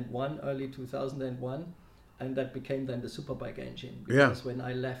 2001, early 2001. And that became then the Superbike engine. Because when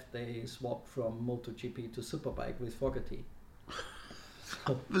I left, they swapped from MotoGP to Superbike with Fogarty.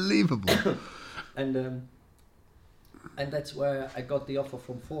 Unbelievable. And that's where I got the offer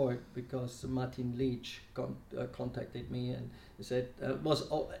from Ford, because Martin Leach contacted me and he said, it was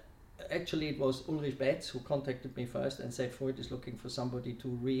Ulrich Betz who contacted me first and said Ford is looking for somebody to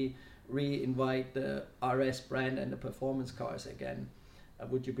re-invite the RS brand and the performance cars again.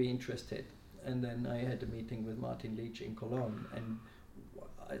 Would you be interested? And then I had a meeting with Martin Leach in Cologne, and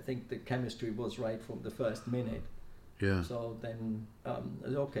I think the chemistry was right from the first minute. Yeah. So then,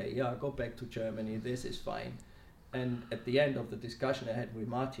 okay, go back to Germany, this is fine. And at the end of the discussion I had with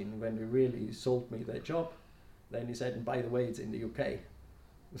Martin, when he really sold me that job, then he said, and by the way, it's in the UK.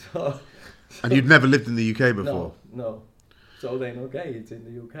 And you'd never lived in the UK before? No. So then, okay, it's in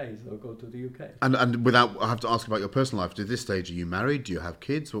the UK, so go to the UK. And without, I have to ask about your personal life. At this stage, are you married? Do you have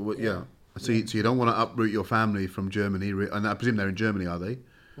kids? Yeah. So you don't want to uproot your family from Germany, and I presume they're in Germany, are they?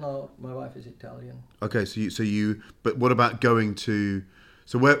 No, my wife is Italian. Okay, so you. But what about going to?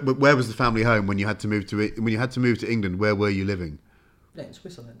 So where was the family home when you had to move to England? Where were you living? Yeah, in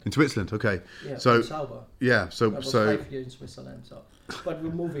Switzerland. In Switzerland, okay. Yeah, so Sauber. Yeah, I was 5 years in Switzerland. So, but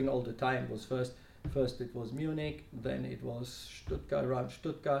we're moving all the time. It was first it was Munich, then it was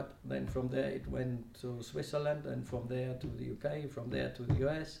Stuttgart. Then from there it went to Switzerland, and from there to the UK, from there to the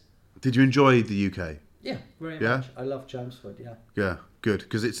US. Did you enjoy the UK? Yeah, very much. I love Chelmsford. Yeah. Yeah, good,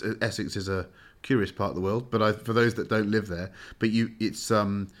 because Essex is a curious part of the world. But for those that don't live there, it's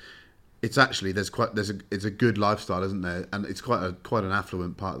actually it's a good lifestyle, isn't there? And it's quite an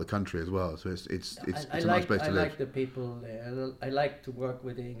affluent part of the country as well. So it's a nice place to live. I like the people there. I like to work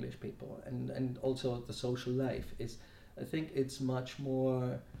with the English people, and also the social life is. I think it's much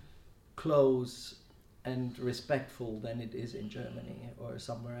more close and respectful than it is in Germany or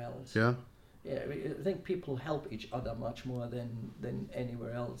somewhere else. Yeah. Yeah, I think people help each other much more than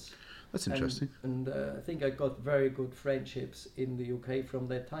anywhere else. That's interesting. And I think I got very good friendships in the UK from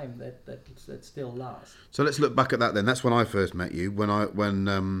that time that still last. So let's look back at that then. That's when I first met you.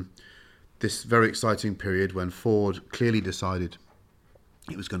 When this very exciting period when Ford clearly decided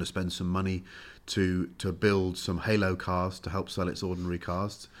it was going to spend some money to build some halo cars to help sell its ordinary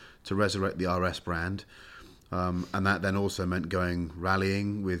cars, to resurrect the RS brand. And that then also meant going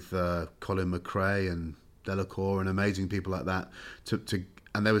rallying with Colin McRae and Delacour and amazing people like that.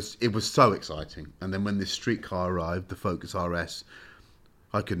 It was so exciting. And then when this street car arrived, the Focus RS,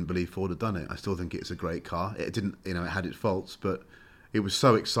 I couldn't believe Ford had done it. I still think it's a great car. It didn't, it had its faults, but it was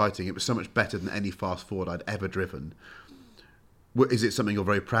so exciting. It was so much better than any fast Ford I'd ever driven. Is it something you're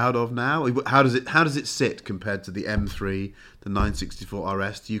very proud of now? How does it sit compared to the M3, the 964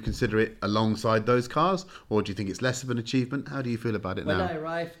 RS? Do you consider it alongside those cars, or do you think it's less of an achievement? How do you feel about it now? When I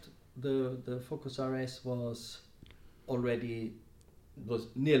arrived, the Focus RS was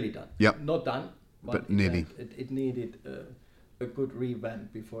nearly done. Yep. Not done, but nearly. It needed a good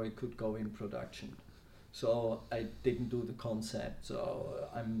revamp before it could go in production. So I didn't do the concept. So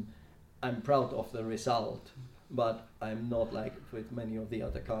I'm proud of the result. But I'm not like with many of the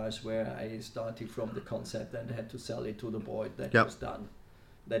other cars where I started from the concept and had to sell it to the board. That was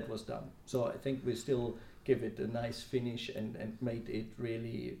done. So I think we still give it a nice finish and made it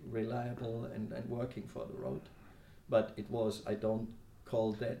really reliable and working for the road. But I don't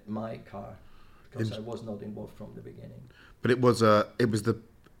call that my car because I was not involved from the beginning. But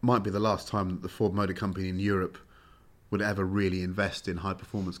might be the last time that the Ford Motor Company in Europe would ever really invest in high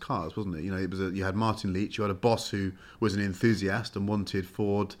performance cars, wasn't it? You had Martin Leach, you had a boss who was an enthusiast and wanted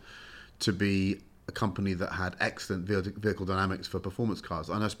Ford to be a company that had excellent vehicle dynamics for performance cars.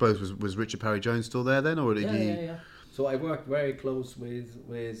 And I suppose was Richard Parry-Jones still there then, or did he? Yeah. So I worked very close with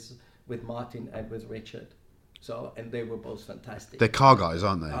Martin and with Richard. So and they were both fantastic. They're car guys,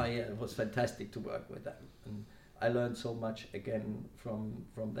 aren't they? Oh yeah, it was fantastic to work with them. And I learned so much again from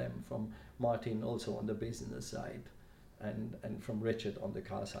them, from Martin also on the business side. And from Richard on the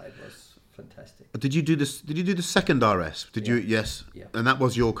car side was fantastic. Did you do this? Did you do the second RS? Did you? Yes. Yeah. And that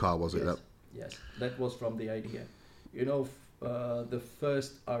was your car, was it? Yes. That was from the idea. The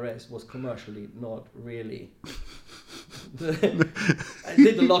first RS was commercially not really I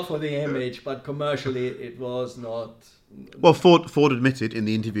did a lot for the image, but commercially it was not. Well, Ford admitted in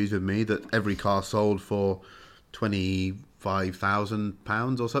the interviews with me that every car sold for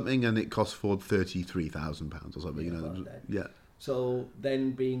 £25,000 or something, and it cost Ford £33,000 or something. Yeah. So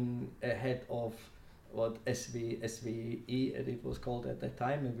then being ahead of what SVE it was called at that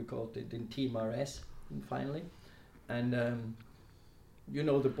time, and we called it in Team RS finally, and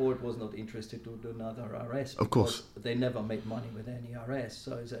the board was not interested to do another RS. Of course, they never made money with any RS.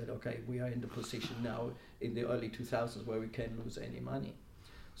 So I said, okay, we are in the position now in the early 2000s where we can't lose any money.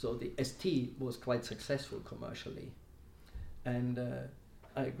 So the ST was quite successful commercially, and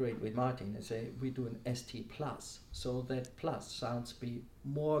I agreed with Martin and say we do an ST plus, so that plus sounds be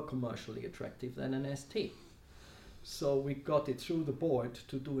more commercially attractive than an ST. So we got it through the board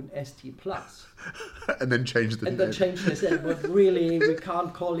to do an ST plus, and then changed the name. But really we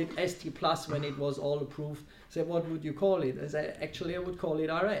can't call it ST plus when it was all approved. So what would you call it? I said actually I would call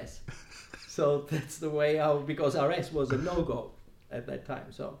it RS. So that's the way because RS was a no-go at that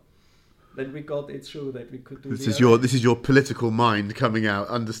time. So then we got it through that we could do this is your political mind coming out,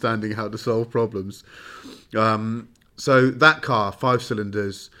 understanding how to solve problems. So that car, 5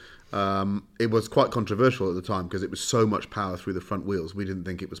 cylinders, it was quite controversial at the time because it was so much power through the front wheels. We didn't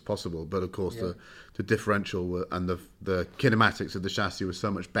think it was possible, but of course the differential and the kinematics of the chassis was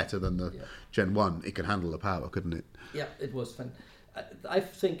so much better than the Gen 1. It could handle the power, couldn't it? Yeah, it was fun. I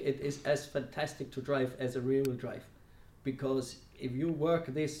think it is as fantastic to drive as a rear-wheel drive, because if you work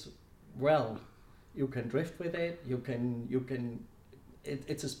this well, you can drift with it.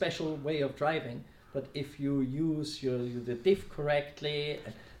 It's a special way of driving. But if you use the diff correctly,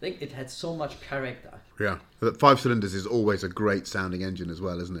 I think it had so much character. Yeah, 5 cylinders is always a great sounding engine as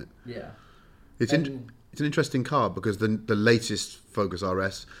well, isn't it? Yeah, it's an interesting car because the latest Focus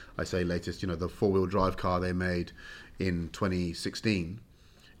RS, I say latest, the 4-wheel drive car they made in 2016.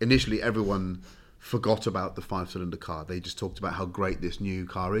 Initially, everyone forgot about the 5-cylinder car. They just talked about how great this new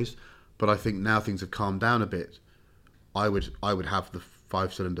car is. But I think now things have calmed down a bit. I would have the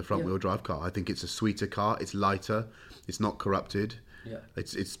 5-cylinder front-wheel drive car. I think it's a sweeter car. It's lighter. It's not corrupted. Yeah.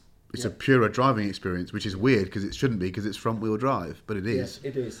 It's a purer driving experience, which is weird because it shouldn't be because it's front-wheel drive, but it is.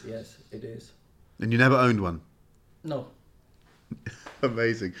 Yes, it is. Yes, it is. And you never owned one? No.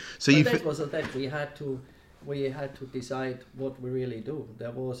 Amazing. So that was that we had to decide what we really do.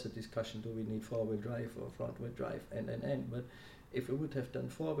 There was a discussion: do we need 4-wheel drive or front-wheel drive? And. But if we would have done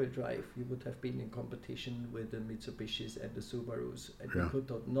 4-wheel drive, we would have been in competition with the Mitsubishis and the Subarus, and we could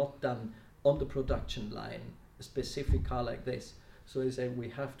have not done on the production line a specific car like this. So he said we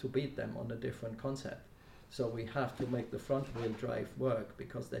have to beat them on a different concept. So we have to make the front-wheel drive work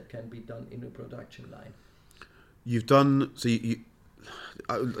because that can be done in a production line. You've done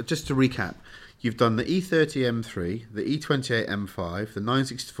just to recap. You've done the E30 M3, the E28 M5, the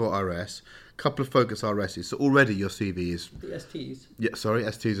 964 RS, a couple of Focus RSs. So already your CV is... The STs. Yeah, sorry,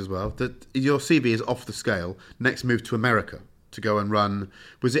 STs as well. Your CV is off the scale. Next move to America to go and run...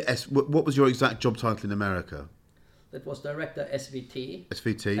 What was your exact job title in America? That was Director SVT.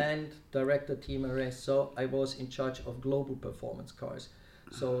 SVT. And Director Team RS. So I was in charge of global performance cars.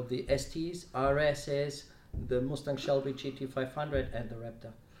 So the STs, RSs, the Mustang Shelby GT500 and the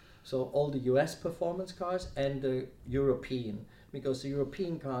Raptor. So all the US performance cars and the European, because the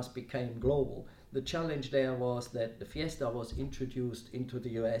European cars became global. The challenge there was that the Fiesta was introduced into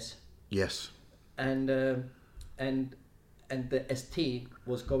the US. Yes. And the ST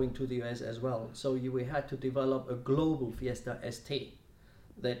was going to the US as well. So we had to develop a global Fiesta ST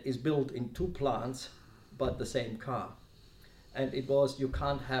that is built in 2 plants, but the same car. And it was, you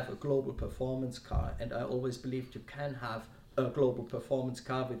can't have a global performance car. And I always believed you can have a global performance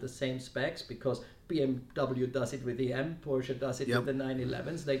car with the same specs, because BMW does it with the M, Porsche does it with the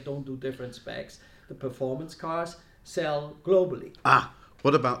 911s. They don't do different specs. The performance cars sell globally.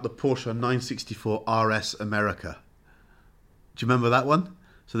 What about the Porsche 964 RS America? Do you remember that one?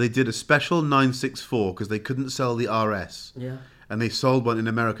 So they did a special 964 because they couldn't sell the RS. Yeah. And they sold one in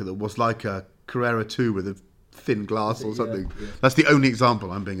America that was like a Carrera 2 with a thin glass or something. Yeah. That's the only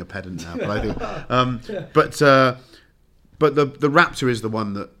example. I'm being a pedant now, but I think. But the Raptor is the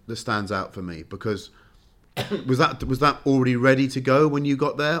one that stands out for me, because was that already ready to go when you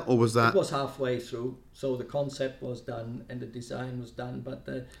got there, or was that? It was halfway through, so the concept was done and the design was done.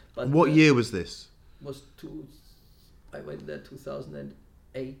 But what year was this? I went there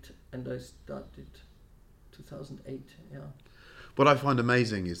 2008 and I started 2008. Yeah. What I find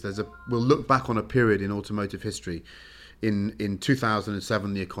amazing is we'll look back on a period in automotive history. In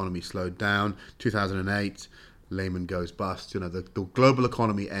 2007, the economy slowed down. 2008. Lehman goes bust. The global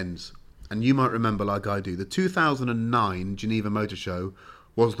economy ends, and you might remember like I do, the 2009 Geneva Motor Show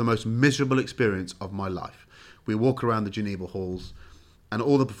was the most miserable experience of my life. We walk around the Geneva halls and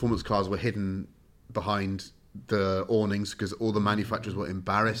all the performance cars were hidden behind the awnings because all the manufacturers were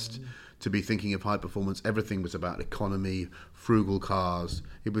embarrassed to be thinking of high performance. Everything was about economy, frugal cars.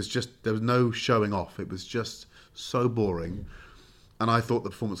 It was just, there was no showing off. It was just so boring. And I thought the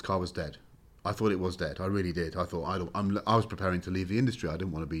performance car was dead. I thought it was dead. I really did. I thought I was preparing to leave the industry. I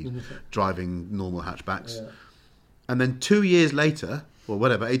didn't want to be driving normal hatchbacks. Yeah. And then 2 years later, or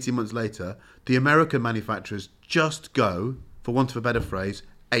whatever, 18 months later, the American manufacturers just go, for want of a better phrase,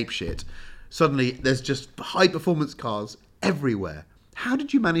 apeshit. Suddenly, there's just high-performance cars everywhere. How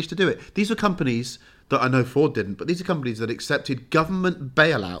did you manage to do it? These were companies that I know Ford didn't, but these are companies that accepted government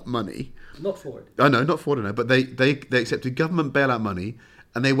bailout money. Not Ford. I know, not Ford, I know, but they accepted government bailout money,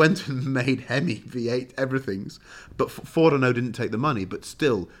 and they went and made Hemi, V8, everything's. But Ford, I know, didn't take the money, but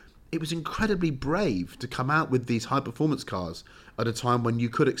still, it was incredibly brave to come out with these high-performance cars at a time when you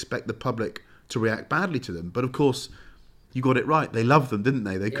could expect the public to react badly to them. But of course, you got it right. They loved them, didn't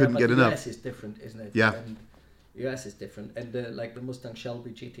they? They couldn't get enough. US is different, isn't it? Yeah. And US is different. And like the Mustang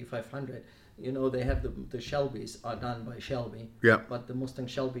Shelby GT500, you know, they have the Shelbys are done by Shelby. Yeah. But the Mustang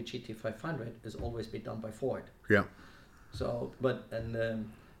Shelby GT500 has always been done by Ford. Yeah. So, but, and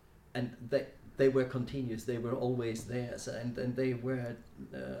they were continuous. They were always there. So, and they were,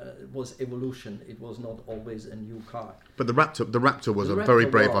 it was evolution. It was not always a new car. But the Raptor was a very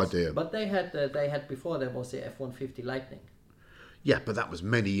brave idea. But they had before there was the F-150 Lightning. Yeah, but that was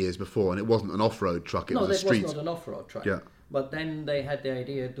many years before, and it wasn't an off-road truck. It was a street. No, that was not an off-road truck. Yeah. But then they had the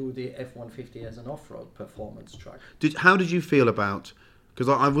idea to do the F-150 as an off-road performance truck. How did you feel about... Because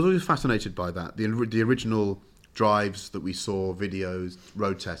I was always fascinated by that. The original drives that we saw, videos,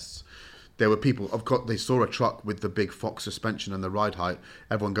 road tests, there were people... Of course, they saw a truck with the big Fox suspension and the ride height.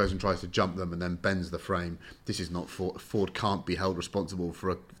 Everyone goes and tries to jump them and then bends the frame. This is not Ford. Ford can't be held responsible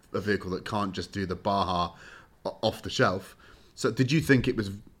for a vehicle that can't just do the Baja off the shelf. So do you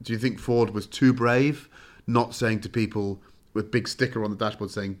think Ford was too brave, not saying to people with big sticker on the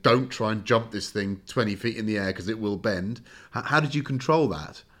dashboard saying, don't try and jump this thing 20 feet in the air because it will bend? How did you control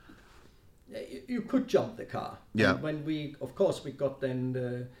that? You could jump the car. Yeah. And when we got then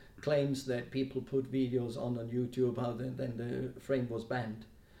the claims that people put videos on YouTube how then the frame was bent.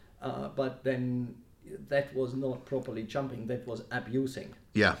 But then that was not properly jumping, that was abusing.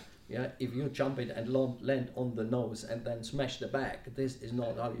 Yeah. Yeah, if you jump it and land on the nose and then smash the back, this is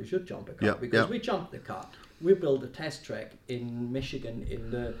not how you should jump a car. Because we jumped the car. We built a test track in Michigan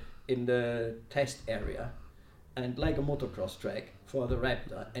in the test area, and like a motocross track for the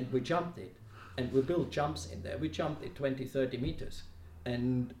Raptor, and we jumped it. And we built jumps in there. We jumped it 20, 30 meters.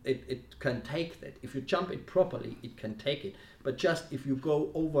 And it can take that. If you jump it properly, it can take it. But just if you go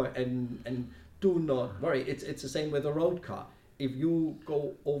over and do not worry, it's the same with a road car. If you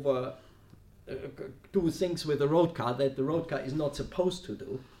go over, do things with a road car that the road car is not supposed to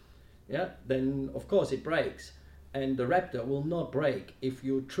do, yeah, then of course it breaks. And the Raptor will not break if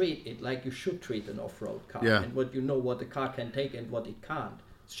you treat it like you should treat an off-road car. Yeah. And what the car can take and what it can't.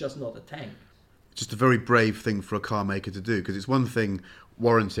 It's just not a tank. Just a very brave thing for a car maker to do, because it's one thing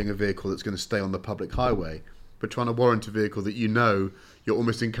warranting a vehicle that's going to stay on the public highway, but trying to warrant a vehicle that you're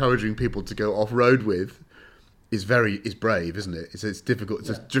almost encouraging people to go off-road with is brave, isn't it? It's difficult.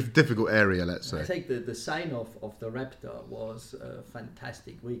 It's a difficult area, let's say. I think the sign-off of the Raptor was a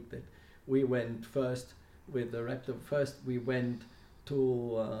fantastic week. That we went first with the Raptor. First, we went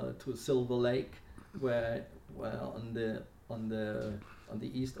to Silver Lake, where on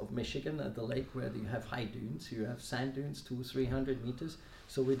the east of Michigan, at the lake where you have high dunes. You have sand dunes, 200-300 meters.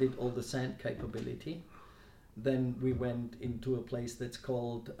 So we did all the sand capability. Then we went into a place that's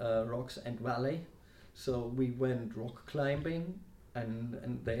called Rocks and Valley. So we went rock climbing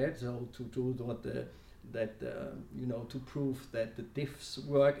and there, so to do to prove that the diffs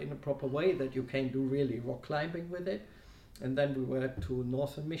work in a proper way, that you can do really rock climbing with it. And then we were to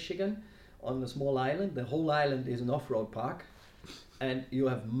northern Michigan on a small island. The whole island is an off-road park, and you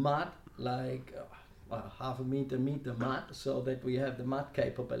have mud, like half a meter mud, so that we have the mud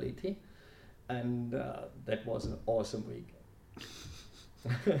capability. And that was an awesome week.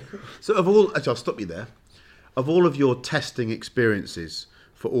 So I'll stop you there. Of all of your testing experiences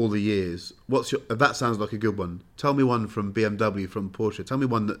for all the years, that sounds like a good one. Tell me one from BMW, from Porsche. Tell me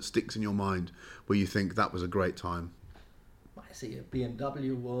one that sticks in your mind where you think that was a great time. I see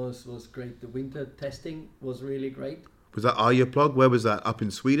BMW was great. The winter testing was really great. Was that Arjeplog? Where was that? Up in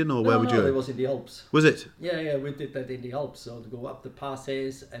Sweden, or where would you? No, it was in the Alps. Was it? Yeah, we did that in the Alps. So to go up the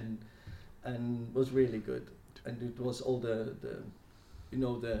passes and was really good. And it was all the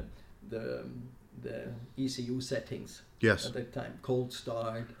the ECU settings. Yes. At that time, cold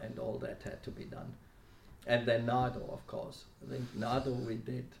start and all that had to be done. And then Nardo, of course. I think Nardo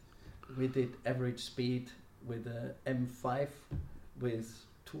we did average speed with a M5 with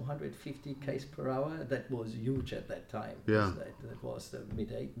 250 k's per hour. That was huge at that time. Yeah. That was the mid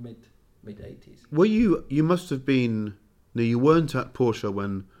 80s. Well, you must have been. No, you weren't at Porsche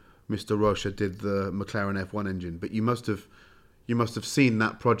when Mr. Rocha did the McLaren F1 engine, but you must have seen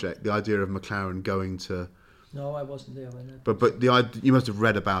that project, the idea of McLaren going to. No, I wasn't there when that. But you must have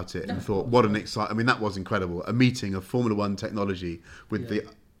read about it and thought, what an exciting. I mean, that was incredible. A meeting of Formula One technology with the.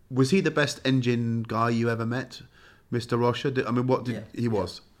 Was he the best engine guy you ever met, Mr. Rocha? He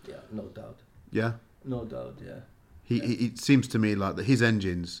was? Yeah, no doubt. Yeah. No doubt. Yeah. It seems to me like that his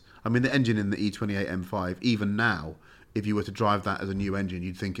engines. I mean, the engine in the E28 M5, even now, if you were to drive that as a new engine,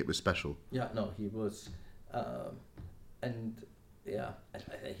 you'd think it was special. Yeah, no, he was,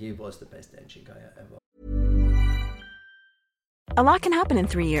 he was the best engine guy ever. A lot can happen in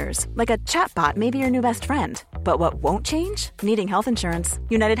 3 years, like a chatbot may be your new best friend. But what won't change? Needing health insurance.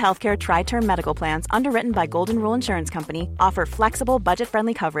 United Healthcare Tri-Term Medical Plans, underwritten by Golden Rule Insurance Company, offer flexible,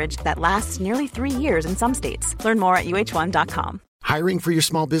 budget-friendly coverage that lasts nearly 3 years in some states. Learn more at uh1.com. Hiring for your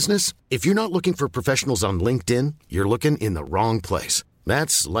small business? If you're not looking for professionals on LinkedIn, you're looking in the wrong place.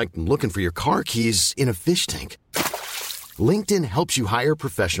 That's like looking for your car keys in a fish tank. LinkedIn helps you hire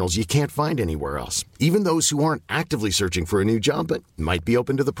professionals you can't find anywhere else, even those who aren't actively searching for a new job but might be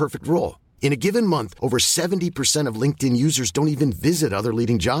open to the perfect role. In a given month, over 70% of LinkedIn users don't even visit other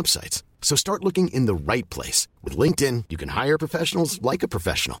leading job sites. So start looking in the right place. With LinkedIn, you can hire professionals like a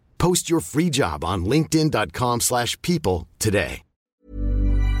professional. Post your free job on linkedin.com/people today.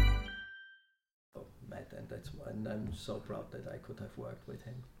 Matt, and I'm so proud that I could have worked with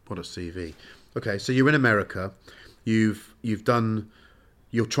him. What a CV. Okay, so you're in America. You're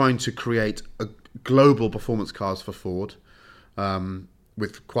trying to create a global performance cars for Ford,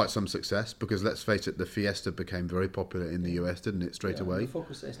 with quite some success, because let's face it, the Fiesta became very popular in the US, didn't it, straight away? The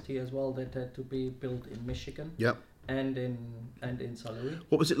Focus ST as well, that had to be built in Michigan. Yep. And in St. Louis.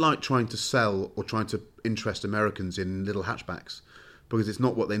 What was it like trying to sell or trying to interest Americans in little hatchbacks? Because it's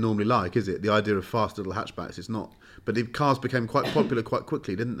not what they normally like, is it? The idea of fast little hatchbacks, it's not. But the cars became quite popular quite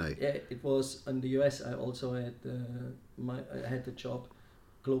quickly, didn't they? Yeah, it was. In the US, I also had I had the job,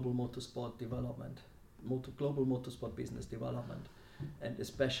 global motorsport development, global motorsport business development, and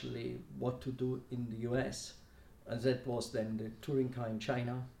especially what to do in the US. And that was then the touring car in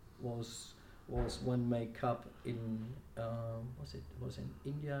China was one makeup in was in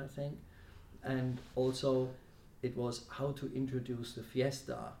India, I think, and also it was how to introduce the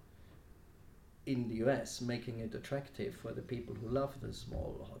Fiesta in the US, making it attractive for the people who love the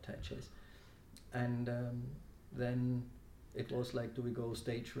small hot hatches. And then it was like, do we go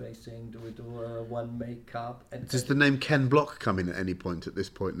stage racing? Do we do one makeup? And does the name Ken Block come in at any point at this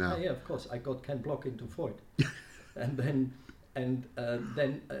point now? Yeah, of course. I got Ken Block into Ford. And then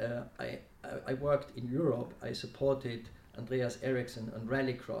I worked in Europe. I supported Andreas Ericsson on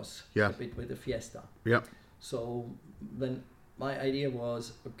rallycross a bit with the Fiesta. Yeah. So then my idea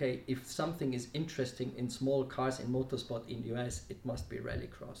was, okay, if something is interesting in small cars in motorsport in the US, it must be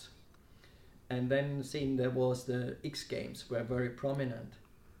rallycross. And then seeing there was the X Games were very prominent.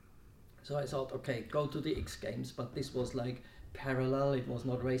 So I thought, okay, go to the X Games, but this was like parallel, it was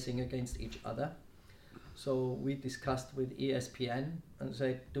not racing against each other. So we discussed with ESPN and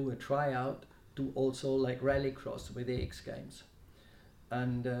said, do a tryout, do also like rallycross with the X Games.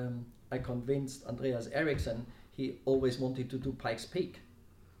 And I convinced Andreas Ericsson, he always wanted to do Pikes Peak.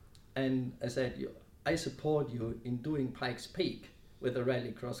 And I said, I support you in doing Pikes Peak with a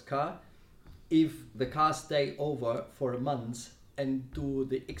rallycross car if the cars stay over for a month and do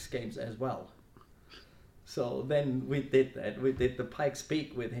the X Games as well. So then we did that. We did the Pikes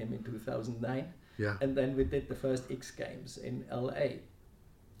Peak with him in 2009. Yeah. And then we did the first X Games in LA.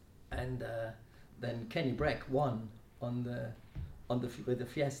 And then Kenny Brack won with the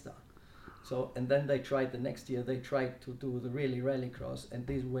Fiesta. So, and then they tried the next year, they tried to do the really rallycross, and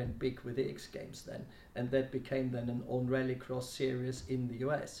this went big with the X Games then. And that became then an own rallycross series in the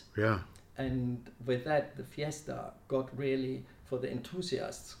US. Yeah. And with that, the Fiesta got really, for the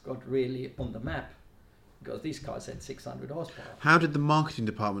enthusiasts, got really on the map, because these cars had 600 horsepower. How did the marketing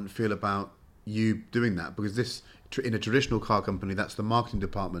department feel about you doing that? Because this, in a traditional car company, that's the marketing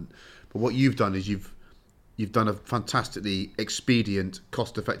department. But what you've done is you've done a fantastically expedient,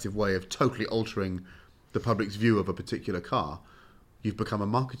 cost-effective way of totally altering the public's view of a particular car. You've become a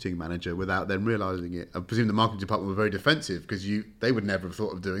marketing manager without them realising it. I presume the marketing department were very defensive, because they would never have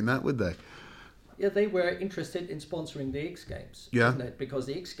thought of doing that, would they? Yeah, they were interested in sponsoring the X Games, isn't it? Because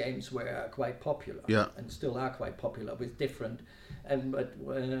the X Games were quite popular, and still are quite popular with different, and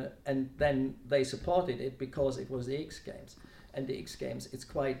then they supported it because it was the X Games, and the X Games it's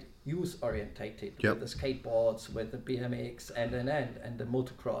quite youth orientated with the skateboards, with the BMX, and the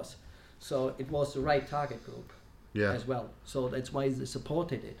motocross, so it was the right target group as well. So that's why they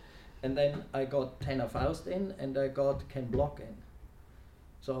supported it, and then I got Tanner Faust in, and I got Ken Block in.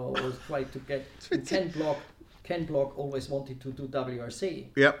 So I was trying to get Ken Block. Ken Block always wanted to do WRC.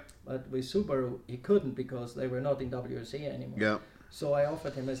 But with Subaru, he couldn't because they were not in WRC anymore. So I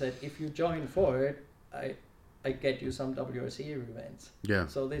offered him. I said, if you join Ford, I get you some WRC events.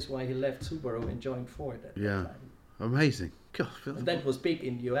 So this is why he left Subaru and joined Ford at that time. Amazing. God, and that was big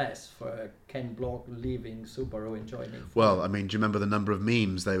in the US for Ken Block leaving Subaru and joining Ford. Well, I mean, do you remember the number of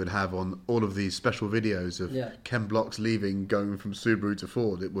memes they would have on all of these special videos of Ken Block's leaving, going from Subaru to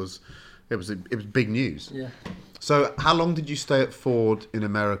Ford? It was big news. So, how long did you stay at Ford in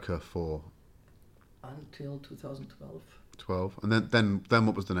America for? Until 2012. 12, and then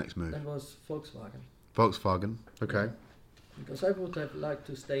what was the next move? Then was Volkswagen. Volkswagen. Okay. Because I would have liked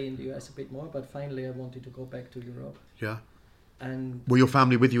to stay in the US a bit more, but finally I wanted to go back to Europe. And were your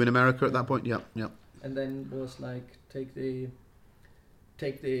family with you in America at that point? Yeah. And then was like take the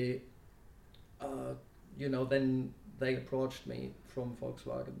then they approached me from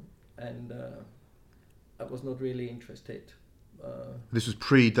Volkswagen, and I was not really interested. This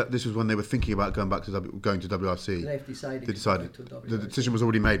was when they were thinking about going to WRC. They've decided. They decided. To WRC. The decision was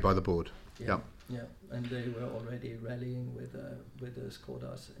already made by the board. Yeah, and they were already rallying with the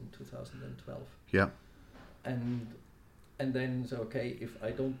Skodas in 2012. Yeah. And then so okay, if I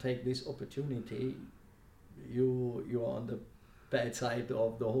don't take this opportunity, you are on the bad side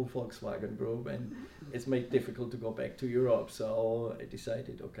of the whole Volkswagen group, and it's made difficult to go back to Europe. So I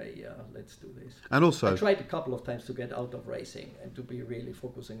decided, okay, let's do this. And also, I tried a couple of times to get out of racing and to be really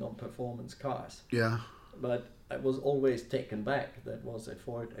focusing on performance cars. Yeah. But I was always taken back. That was at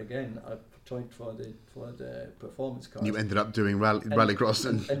Ford again. I joined for the performance cars. You ended up doing rallycross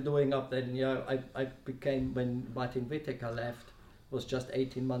and doing up then. I became, when Martin Whittaker left, was just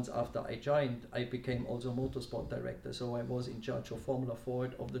 18 months after I joined, I became also motorsport director. So I was in charge of Formula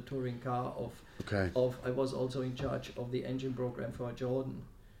Ford, of the touring car, I was also in charge of the engine program for Jordan,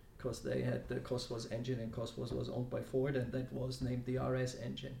 because they had the Cosworth engine, and Cosworth was owned by Ford, and that was named the RS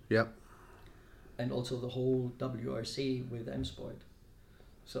engine. Yep. And also the whole WRC with M Sport.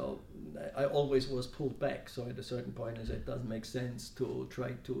 So I always was pulled back. So at a certain point I said, it doesn't make sense to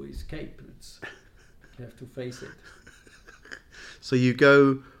try to escape. You have to face it. So you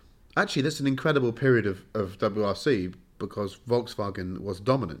go, actually that's an incredible period of WRC, because Volkswagen was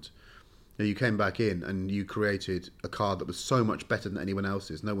dominant. You came back in and you created a car that was so much better than anyone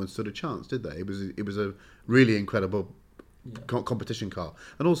else's. No one stood a chance, did they? It was a really incredible competition car.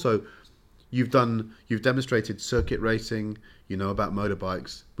 And also, you've demonstrated circuit racing. You know about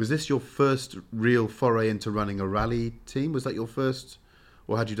motorbikes. Was this your first real foray into running a rally team? Was that your first,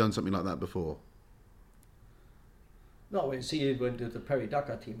 or had you done something like that before? No, we see it went to the Perry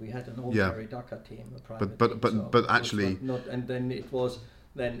Dakar team. We had an old Perry Dakar team, a private team. But actually, not. And then it was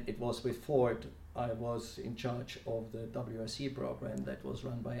with Ford. I was in charge of the WRC program that was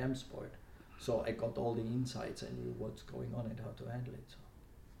run by M Sport. So I got all the insights and knew what's going on and how to handle it.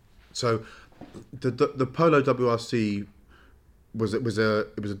 So the Polo WRC was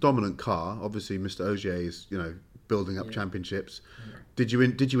a dominant car. Obviously, Mr. Ogier is building up championships. Yeah. Did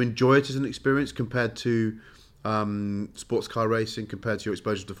you enjoy it as an experience compared to sports car racing, compared to your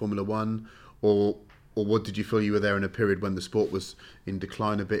exposure to Formula One, or what did you feel you were there in a period when the sport was in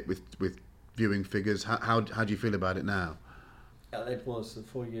decline a bit with viewing figures? How do you feel about it now? Yeah, that was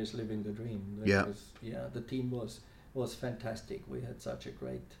 4 years living the dream. The team was fantastic. We had such a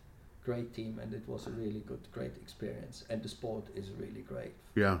great team, and it was a really great experience. And the sport is really great.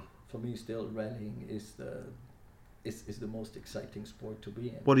 Yeah. For me, still rallying is the most exciting sport to be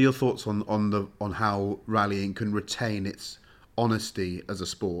in. What are your thoughts on how rallying can retain its honesty as a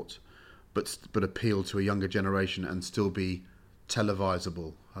sport, but appeal to a younger generation and still be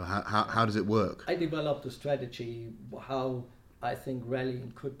televisable? How does it work? I developed a strategy how I think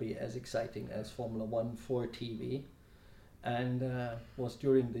rallying could be as exciting as Formula One for TV, and was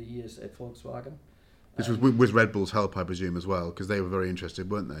during the years at Volkswagen. This was with Red Bull's help, I presume, as well, because they were very interested,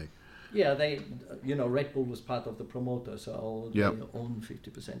 weren't they? Yeah, Red Bull was part of the promoter, so they own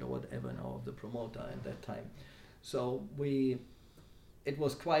 50% or whatever now of the promoter at that time. So it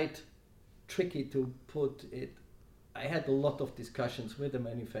was quite tricky to put it. I had a lot of discussions with the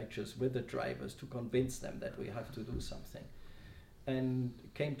manufacturers, with the drivers, to convince them that we have to do something. and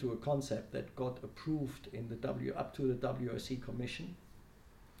came to a concept that got approved in the up to the WRC commission.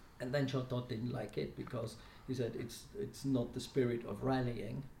 And then Jean Todt didn't like it because he said it's not the spirit of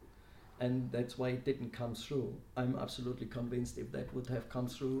rallying, and that's why it didn't come through. I'm absolutely convinced if that would have come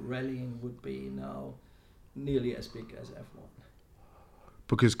through, rallying would be now nearly as big as F1.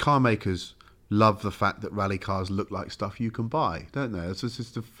 Because car makers love the fact that rally cars look like stuff you can buy, don't they? It's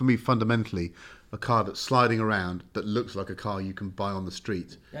just, for me, fundamentally, a car that's sliding around that looks like a car you can buy on the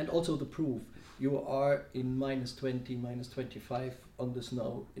street. And also the proof. You are in -20, -25 on the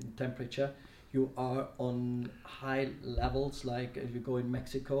snow in temperature. You are on high levels, like if you go in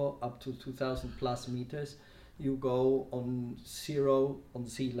Mexico up to 2,000 plus meters. You go on 0 on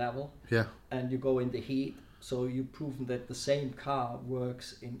sea level. Yeah. And you go in the heat. So you've proven that the same car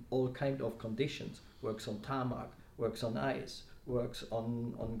works in all kind of conditions. Works on tarmac, works on ice, works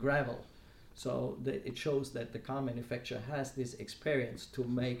on gravel. So it shows that the car manufacturer has this experience to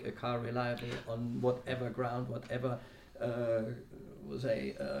make a car reliable on whatever ground, whatever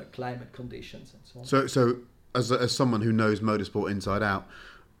climate conditions and so on. So as someone who knows motorsport inside out,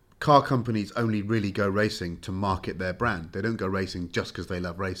 car companies only really go racing to market their brand. They don't go racing just because they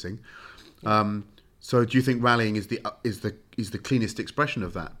love racing. So do you think rallying is the cleanest expression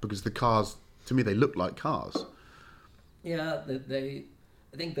of that? Because the cars, to me, they look like cars. Yeah,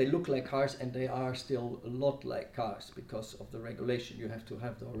 I think they look like cars, and they are still a lot like cars because of the regulation. You have to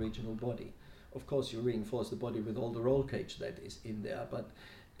have the original body. Of course, you reinforce the body with all the roll cage that is in there, but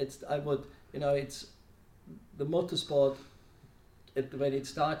it's the motorsport. When it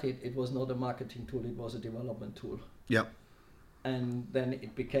started, it was not a marketing tool; it was a development tool. Yeah. And then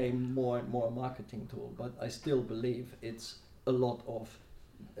it became more and more a marketing tool. But I still believe it's a lot of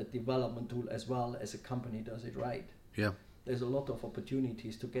a development tool as well as a company does it right. Yeah. There's a lot of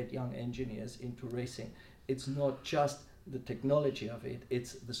opportunities to get young engineers into racing. It's not just the technology of it,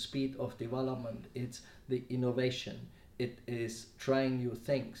 it's the speed of development, it's the innovation, it is trying new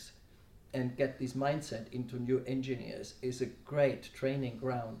things, and get this mindset into new engineers is a great training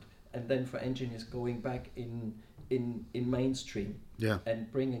ground. And then for engineers going back in mainstream, yeah,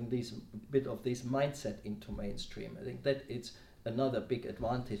 and bringing this bit of this mindset into mainstream. I think that it's another big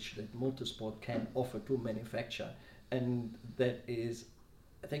advantage that motorsport can offer to manufacture, and that is,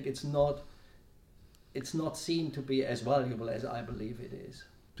 I think it's not seen to be as valuable as I believe it is.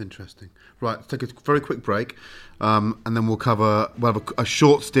 Interesting. Right, let's take a very quick break, and then we'll have a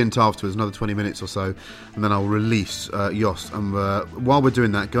short stint afterwards, another 20 minutes or so, and then I'll release Jost. And while we're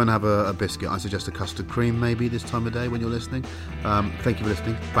doing that, go and have a biscuit. I suggest a custard cream maybe this time of day when you're listening. Thank you for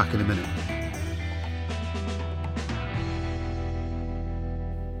listening. Back in a minute.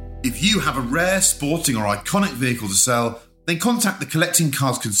 If you have a rare, sporting or iconic vehicle to sell, then contact the Collecting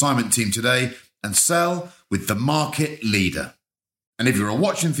Cars consignment team today and sell with the market leader. And if you're a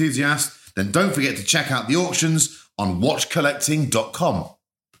watch enthusiast, then don't forget to check out the auctions on watchcollecting.com.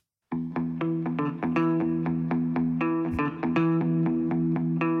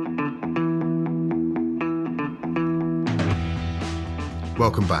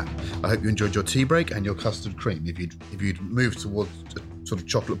 Welcome back. I hope you enjoyed your tea break and your custard cream. If you'd moved towards a sort of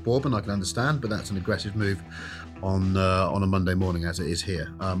chocolate bourbon, I can understand, but that's an aggressive move on a Monday morning, as it is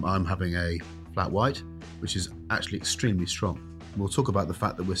here. I'm having a flat white, which is actually extremely strong. We'll talk about the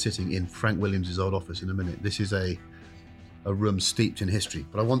fact that we're sitting in Frank Williams' old office in a minute. This is a room steeped in history.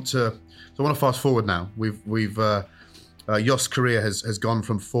 But I want to fast forward now. Jost's career has gone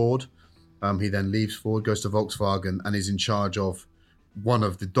from Ford. He then leaves Ford, goes to Volkswagen, and is in charge of one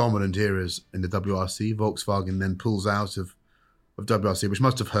of the dominant eras in the WRC. Volkswagen then pulls out of WRC, which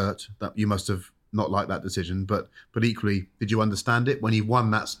must have hurt. That you must have not liked that decision. But equally, did you understand it? When you won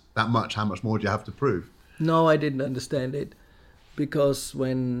that much, how much more do you have to prove? No, I didn't understand it. Because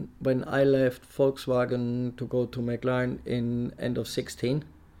when I left Volkswagen to go to McLaren in end of 16,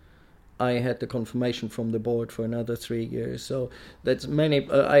 I had the confirmation from the board for another 3 years. So that's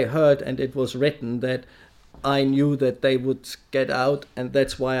I heard, and it was written, that I knew that they would get out, and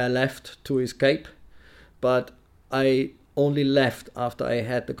that's why I left, to escape. But I only left after I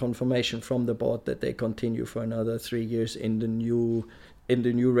had the confirmation from the board that they continue for another 3 years in the new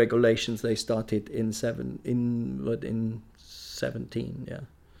regulations they started in 17,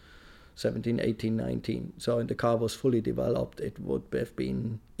 18, 19. So when the car was fully developed, it would have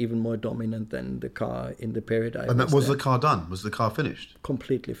been even more dominant than the car in the period I was. And was the car done? Was the car finished?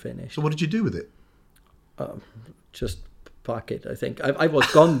 Completely finished. So what did you do with it? Just park it, I think. I was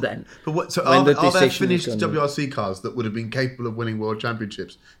gone then. But what? So are there finished WRC cars that would have been capable of winning world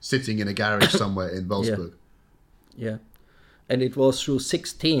championships sitting in a garage somewhere in Wolfsburg? Yeah. And it was through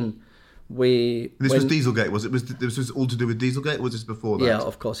 16 This was Dieselgate, was it? This was all to do with Dieselgate, or was this before that? Yeah,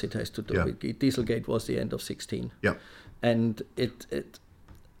 of course it has to do with Dieselgate. Was the end of 16. Yeah. And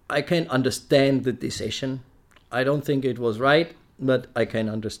I can understand the decision. I don't think it was right, but I can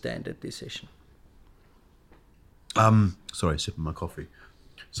understand the decision. Sorry, sipping my coffee.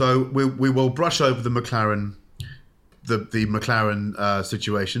 So we will brush over the McLaren, the McLaren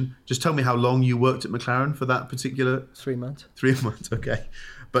situation. Just tell me how long you worked at McLaren for that particular. 3 months. 3 months, okay.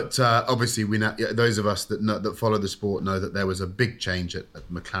 But obviously, we know, those of us that follow the sport know that there was a big change at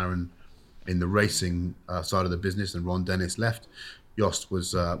McLaren in the racing side of the business, and Ron Dennis left. Jost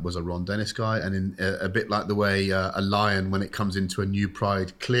was a Ron Dennis guy, and in a bit like the way a lion, when it comes into a new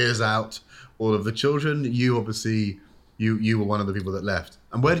pride, clears out all of the children. You obviously, you were one of the people that left.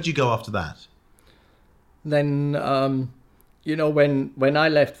 And where did you go after that? Then, when I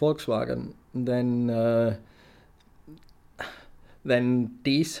left Volkswagen, then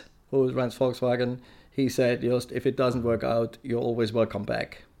Dies, who runs Volkswagen, he said, "Jost, if it doesn't work out, you're always welcome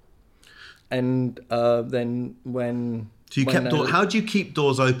back." And then when... So you kept how do you keep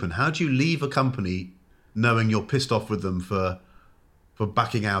doors open? How do you leave a company knowing you're pissed off with them for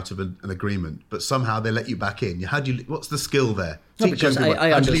backing out of an agreement, but somehow they let you back in? How do you? What's the skill there? No, because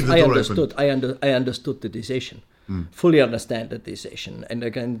I understood the decision, fully understand the decision, and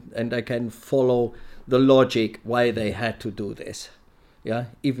I can follow the logic why they had to do this. Yeah,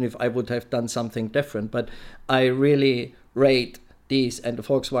 even if I would have done something different, but I really rate these and the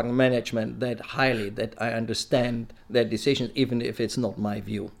Volkswagen management that highly, that I understand their decisions, even if it's not my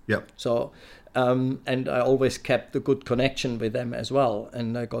view. Yep. So, and I always kept a good connection with them as well,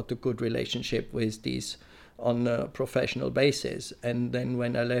 and I got a good relationship with these on a professional basis. And then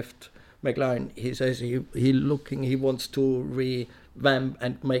when I left McLaren, he says he wants to revamp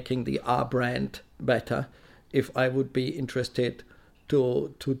and making the R brand better. If I would be interested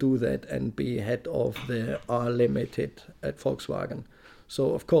to do that and be head of the R Limited at Volkswagen.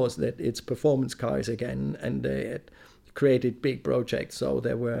 So of course that it's performance cars again, and they had created big projects. So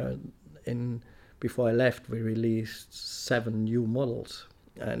there were before I left, we released 7 new models,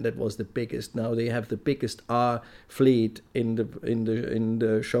 and that was the biggest. Now they have the biggest R fleet in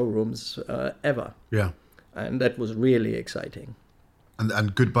the showrooms ever. Yeah, and that was really exciting.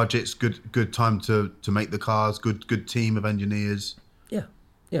 And good budgets, good time to make the cars, good team of engineers.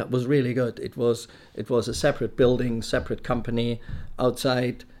 Yeah, it was really good. It was a separate building, separate company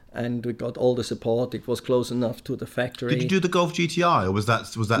outside, and we got all the support. It was close enough to the factory. Did you do the Golf GTI, or was that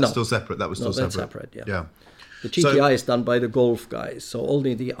No. still separate? That was still separate. That's separate. Yeah. The GTI is done by the Golf guys, so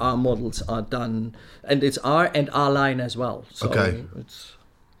only the R models are done, and it's R and R line as well. So okay. It's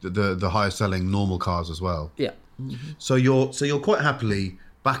the higher selling normal cars as well. Yeah. Mm-hmm. So you're quite happily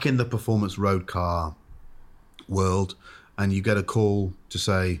back in the performance road car world, and you get a call to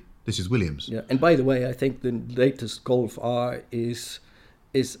say, this is Williams. Yeah, and by the way, I think the latest Golf R is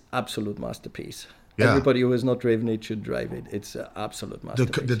absolute masterpiece. Yeah. Everybody who has not driven it should drive it. It's an absolute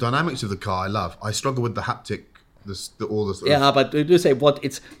masterpiece. The dynamics of the car I love. I struggle with the haptic, all the sort of... but you say what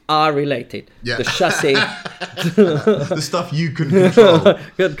it's R related. Yeah. The chassis. The stuff you can control.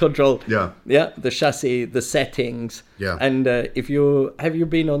 Can control. Yeah. Yeah, the chassis, the settings. Yeah. And have you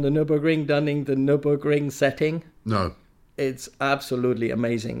been on the Nürburgring, done the Nürburgring setting? No. It's absolutely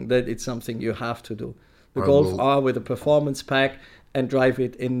amazing. That it's something you have to do. The Golf R with a performance pack, and drive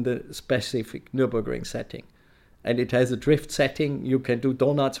it in the specific Nürburgring setting. And it has a drift setting. You can do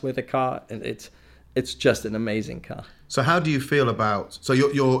donuts with the car, and it's just an amazing car. So how do you feel about... So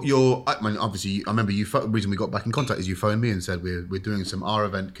you're I mean, obviously, I remember the reason we got back in contact is you phoned me and said, we're doing some R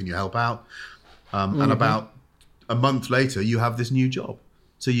event, can you help out? And about a month later, you have this new job.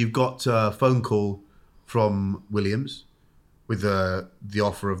 So you've got a phone call from Williams with the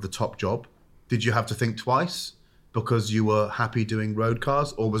offer of the top job. Did you have to think twice because you were happy doing road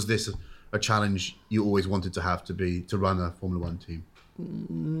cars, or was this a challenge you always wanted to have to run a Formula One team?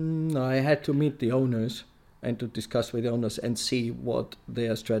 No, I had to meet the owners and to discuss with the owners and see what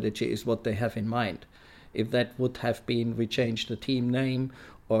their strategy is, what they have in mind. If that would have been, we change the team name,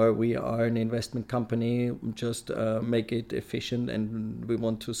 or we are an investment company, just make it efficient and we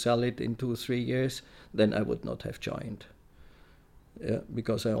want to sell it in 2 or 3 years, then I would not have joined.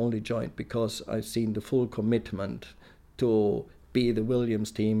 Because I only joined because I've seen the full commitment to be the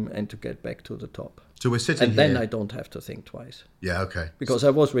Williams team and to get back to the top. So we're sitting and here. then I don't have to think twice. Yeah, okay. Because I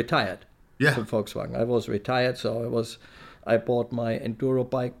was retired from Volkswagen. I was retired, so I bought my enduro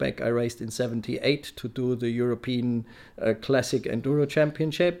bike back. I raced in 78 to do the European Classic Enduro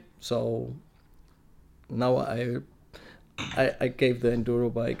Championship. So now I gave the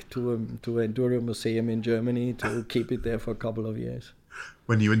enduro bike to an enduro museum in Germany to keep it there for a couple of years.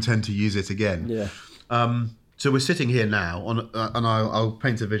 when you intend to use it again. Yeah. So we're sitting here now, and I'll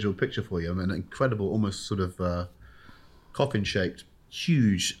paint a visual picture for you. I mean, an incredible, almost sort of coffin-shaped,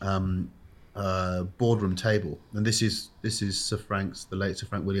 huge boardroom table. And this is Sir Frank's, the late Sir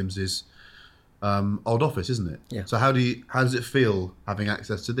Frank Williams's old office, isn't it? Yeah. So how does it feel having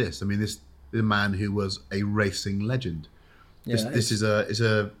access to this? I mean, this is a man who was a racing legend. Yeah, This is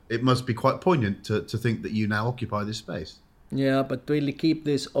it must be quite poignant to think that you now occupy this space. Yeah, but really keep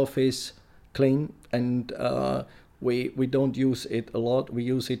this office clean, and we don't use it a lot. We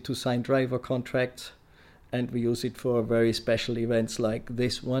use it to sign driver contracts, and we use it for very special events like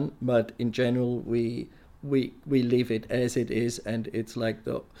this one. But in general, we leave it as it is, and it's like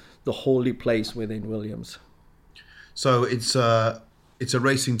the holy place within Williams. So it's a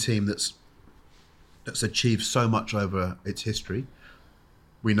racing team that's achieved so much over its history.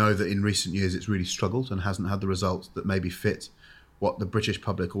 We know that in recent years it's really struggled and hasn't had the results that maybe fit what the British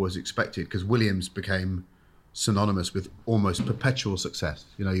public always expected, because Williams became synonymous with almost perpetual success.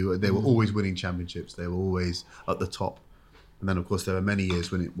 They were always winning championships. They were always at the top. And then, of course, there were many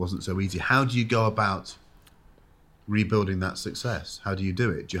years when it wasn't so easy. How do you go about rebuilding that success? How do you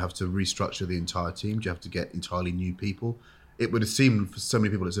do it? Do you have to restructure the entire team? Do you have to get entirely new people? It would have seemed for so many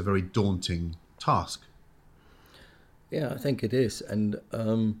people it's a very daunting task. Yeah, I think it is, and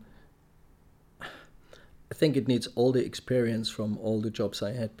I think it needs all the experience from all the jobs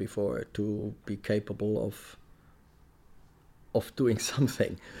I had before to be capable of doing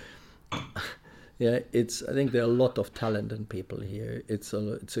something. Yeah, I think there are a lot of talented people here. It's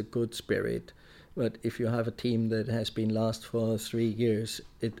a good spirit, but if you have a team that has been last for 3 years,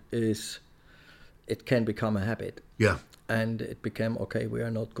 it can become a habit. Yeah. And it became, okay, we are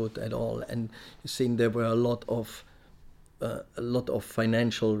not good at all. And you see, there were a lot of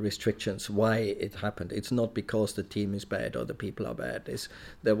financial restrictions why it happened. It's not because the team is bad or the people are bad.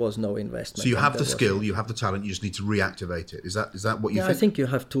 There was no investment. So you have the skill, you have the talent, you just need to reactivate it. Is that what you think? I think you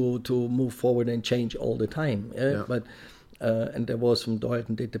have to move forward and change all the time. Yeah? But and there was from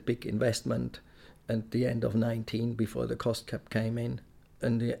Dalton did a big investment at the end of 19 before the cost cap came in.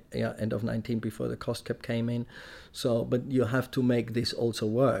 End of 19 before the cost cap came in. So, but you have to make this also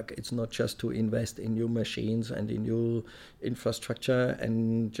work. It's not just to invest in new machines and in new infrastructure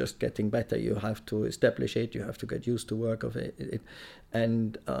and just getting better. You have to establish it. You have to get used to work of it,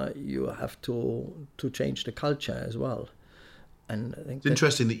 and you have to change the culture as well. And I think it's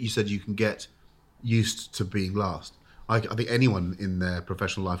interesting that you said you can get used to being last. I think anyone in their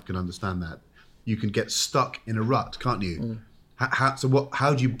professional life can understand that. You can get stuck in a rut, can't you? Mm.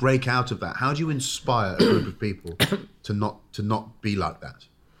 How do you break out of that? How do you inspire a group of people to not be like that?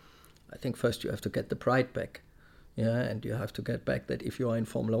 I think first you have to get the pride back. Yeah, and you have to get back that if you are in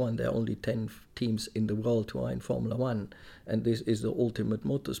Formula One, there are only 10 teams in the world who are in Formula One, and this is the ultimate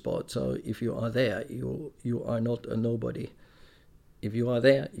motorsport. So if you are there, you are not a nobody. If you are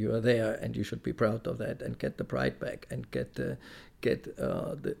there, you are there, and you should be proud of that and get the pride back and get the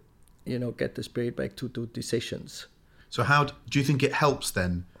spirit back to do decisions. So how do you think it helps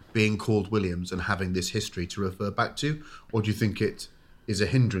then being called Williams and having this history to refer back to? Or do you think it is a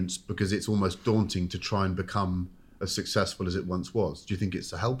hindrance because it's almost daunting to try and become as successful as it once was? Do you think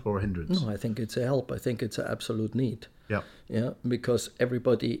it's a help or a hindrance? No, I think it's a help. I think it's an absolute need. Yeah. Yeah, because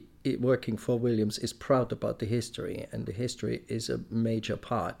everybody working for Williams is proud about the history, and the history is a major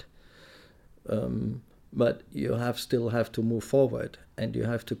part. But you still have to move forward, and you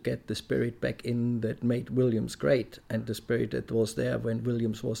have to get the spirit back in that made Williams great, and the spirit that was there when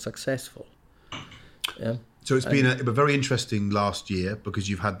Williams was successful. Yeah. So it's been a very interesting last year because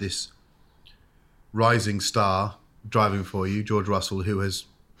you've had this rising star driving for you, George Russell, who has,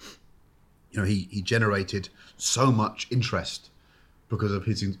 he generated so much interest because of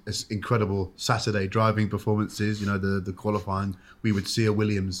his incredible Saturday driving performances. The qualifying, we would see a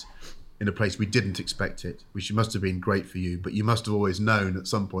Williams in a place we didn't expect it, which must have been great for you. But you must have always known at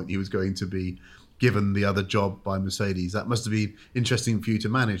some point he was going to be given the other job by Mercedes. That must have been interesting for you to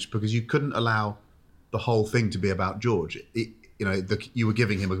manage because you couldn't allow the whole thing to be about George. You were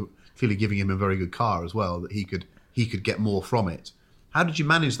clearly giving him a very good car as well, that he could get more from it. How did you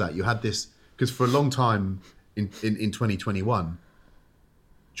manage that? You had this, because for a long time in 2021,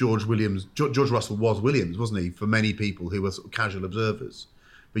 George Russell was Williams, wasn't he? For many people who were sort of casual observers.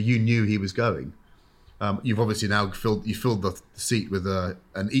 But you knew he was going. You've obviously now filled the seat with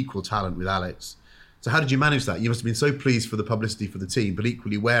an equal talent with Alex. So how did you manage that? You must have been so pleased for the publicity for the team, but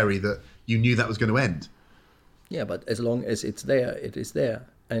equally wary that you knew that was going to end. Yeah, but as long as it's there, it is there.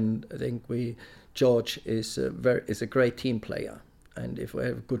 And I think George is a great team player. And if we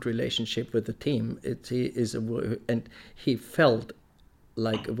have a good relationship with the team, and he felt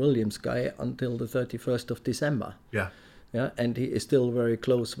like a Williams guy until the 31st of December. Yeah. Yeah, and he is still very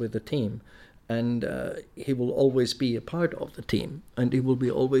close with the team. And he will always be a part of the team, and he will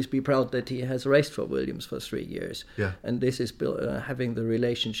always be proud that he has raced for Williams for 3 years. Yeah. And this is having the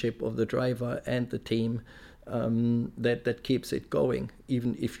relationship of the driver and the team that keeps it going,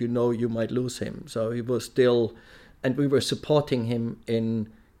 even if you know you might lose him. So he was still, and we were supporting him in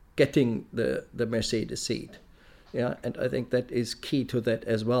getting the Mercedes seat. Yeah, and I think that is key to that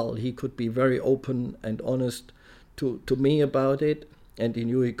as well. He could be very open and honest to me about it. And he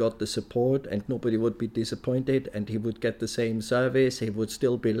knew he got the support, and nobody would be disappointed, and he would get the same service. He would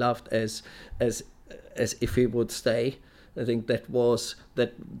still be loved as if he would stay. I think that was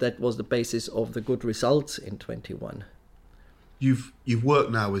the basis of the good results in 21. You've worked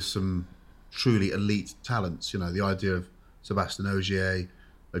now with some truly elite talents. You know, the idea of Sébastien Ogier,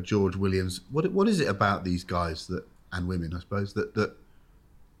 George Williams. What is it about these guys and women, I suppose, that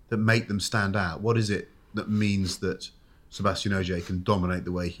make them stand out? What is it that means that Sébastien Ogier can dominate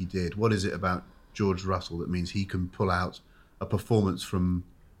the way he did? What is it about George Russell that means he can pull out a performance from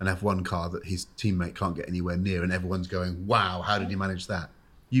an F1 car that his teammate can't get anywhere near, and everyone's going, wow, how did he manage that?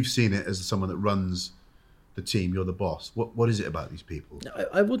 You've seen it as someone that runs the team, you're the boss. What is it about these people?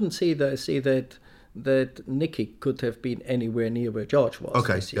 I wouldn't see that Nicky could have been anywhere near where George was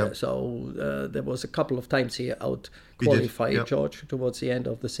this year. Yep. So there was a couple of times he out-qualified George towards the end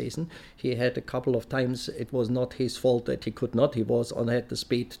of the season. He had a couple of times it was not his fault that he could not. He had the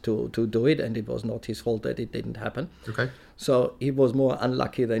speed to do it, and it was not his fault that it didn't happen. Okay. So he was more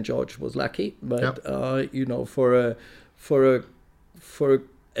unlucky than George was lucky. But for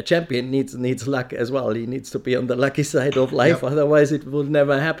a champion needs luck as well. He needs to be on the lucky side of life, otherwise it will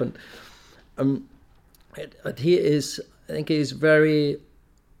never happen. But he is, I think he is very,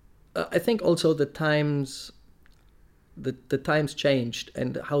 I think also the times changed,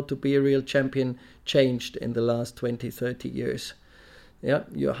 and how to be a real champion changed in the last 20, 30 years. Yeah,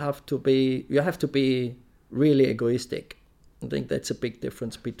 you have to be really egoistic. I think that's a big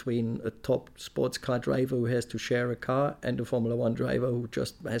difference between a top sports car driver who has to share a car and a Formula One driver who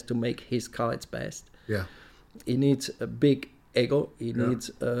just has to make his car its best. Yeah. He needs a big ego. He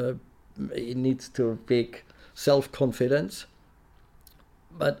needs to big self-confidence.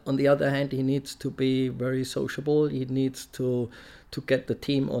 But on the other hand, he needs to be very sociable. He needs to get the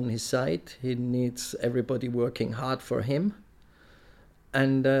team on his side. He needs everybody working hard for him.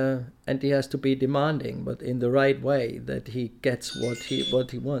 And he has to be demanding, but in the right way, that he gets what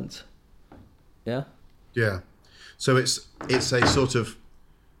he wants. Yeah? Yeah. So it's a sort of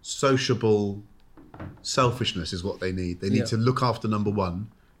sociable selfishness is what they need. They need to look after number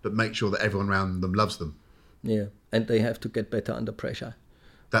one, but make sure that everyone around them loves them. Yeah, and they have to get better under pressure.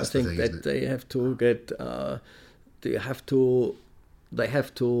 That's the thing, isn't it? They have to get. They have to,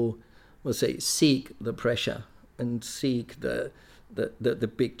 let's say, seek the pressure and seek the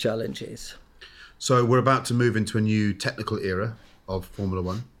big challenges. So we're about to move into a new technical era of Formula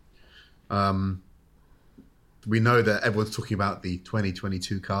One. We know that everyone's talking about the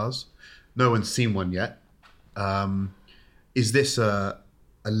 2022 cars. No one's seen one yet. Is this a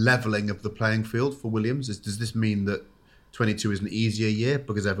levelling of the playing field for Williams? Does this mean that 22 is an easier year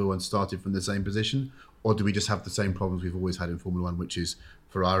because everyone started from the same position? Or do we just have the same problems we've always had in Formula One, which is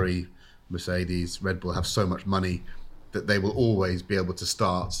Ferrari, Mercedes, Red Bull have so much money that they will always be able to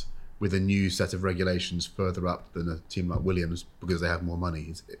start with a new set of regulations further up than a team like Williams because they have more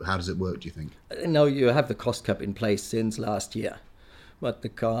money? How does it work, do you think? No, you have the cost cap in place since last year. But the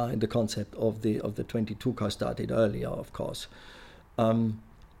concept of the 22 car started earlier, of course.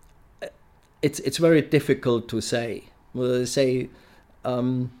 It's very difficult to say. Well, say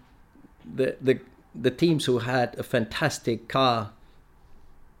the teams who had a fantastic car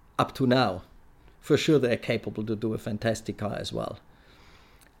up to now, for sure they're capable to do a fantastic car as well.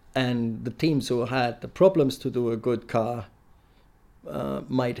 And the teams who had the problems to do a good car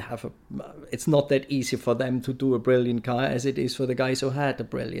might have it's not that easy for them to do a brilliant car as it is for the guys who had a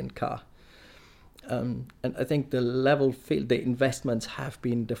brilliant car. And I think the level field, the investments have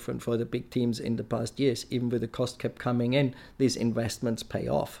been different for the big teams in the past years. Even with the cost cap coming in, these investments pay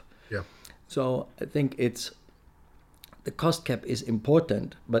off. Yeah. So I think the cost cap is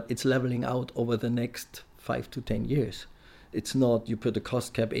important, but it's leveling out over the next 5 to 10 years. It's not you put a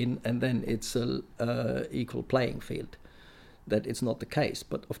cost cap in and then it's a equal playing field. That it's not the case.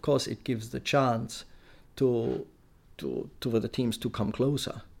 But of course it gives the chance to the teams to come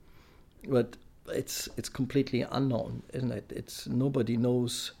closer. But it's completely unknown, isn't it? It's nobody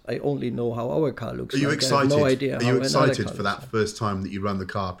knows. I only know how our car looks. Are you excited? I have no idea. Are you excited for that first time that you run the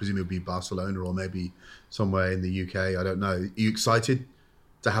car? Presumably Barcelona or maybe somewhere in the UK. I don't know. Are you excited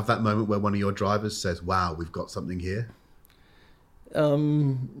to have that moment where one of your drivers says, "Wow, we've got something here"?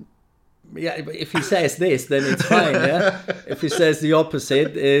 Yeah, if he says this, then it's fine. Yeah. If he says the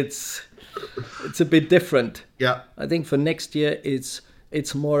opposite, it's a bit different. Yeah. I think for next year, it's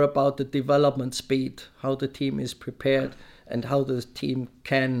more about the development speed, how the team is prepared, and how the team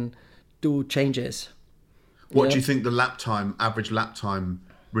can do changes. What do you think the average lap time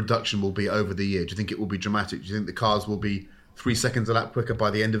reduction will be over the year? Do you think it will be dramatic? Do you think the cars will be 3 seconds a lap quicker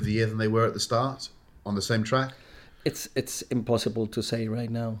by the end of the year than they were at the start on the same track? It's impossible to say right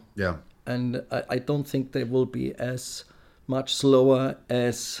now. Yeah. And I don't think they will be as much slower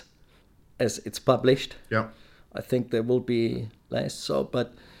as it's published. Yeah. I think there will be less. So,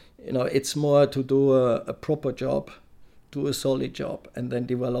 but it's more to do a proper job, do a solid job, and then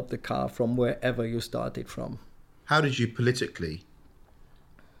develop the car from wherever you started from. How did you politically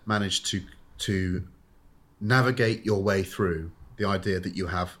manage to navigate your way through the idea that you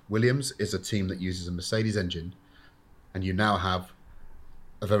have Williams is a team that uses a Mercedes engine, and you now have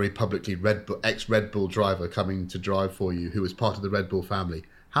a very publicly ex-Red Bull driver coming to drive for you who is part of the Red Bull family?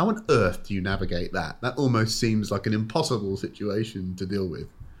 How on earth do you navigate that? That almost seems like an impossible situation to deal with.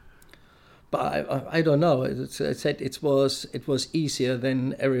 But I don't know. I said it was easier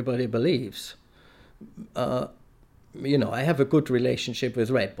than everybody believes. I have a good relationship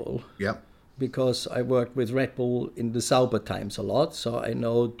with Red Bull. Yeah. Because I worked with Red Bull in the Sauber times a lot, so I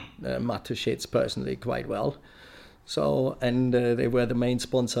know Mateschitz personally quite well. So, and they were the main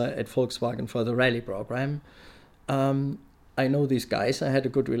sponsor at Volkswagen for the rally program. I know these guys. I had a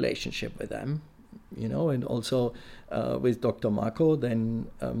good relationship with them, and also with Dr. Marco. Then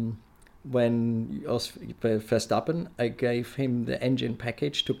when Jost Verstappen, I gave him the engine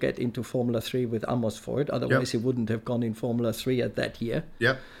package to get into Formula 3 with Amos Ford. Otherwise, he wouldn't have gone in Formula 3 at that year.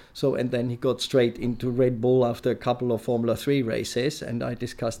 Yep. So, and then he got straight into Red Bull after a couple of Formula 3 races, and I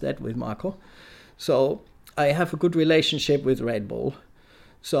discussed that with Marco. So I have a good relationship with Red Bull.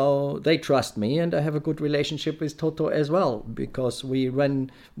 So they trust me, and I have a good relationship with Toto as well, because we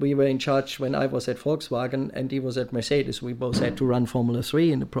were in charge when I was at Volkswagen and he was at Mercedes. We both had to run Formula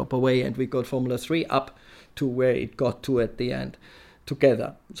 3 in the proper way, and we got Formula 3 up to where it got to at the end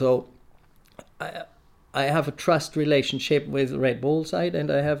together. So I have a trust relationship with Red Bull side,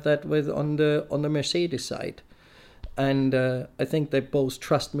 and I have that with on the Mercedes side. And I think they both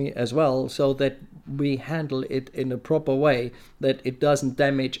trust me as well, so that we handle it in a proper way, that it doesn't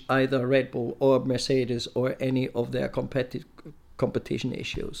damage either Red Bull or Mercedes or any of their competition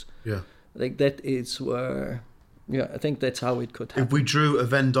issues. Yeah. I think that is where, I think that's how it could happen. If we drew a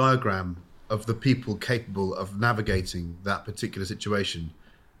Venn diagram of the people capable of navigating that particular situation,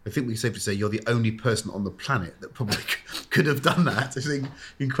 I think we can safely say you're the only person on the planet that probably could have done that. It's an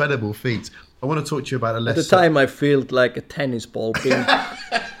incredible feat. I want to talk to you about a less... At the time, I felt like a tennis ball being...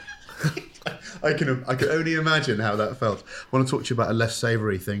 I can only imagine how that felt. I want to talk to you about a less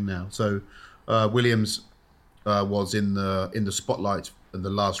savoury thing now. So, Williams was in the spotlight in the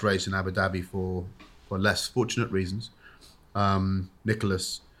last race in Abu Dhabi for less fortunate reasons.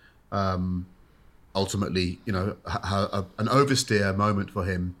 Nicholas ultimately, an oversteer moment for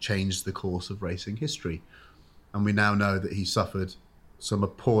him changed the course of racing history, and we now know that he suffered some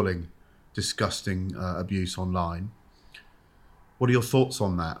appalling, disgusting abuse online. What are your thoughts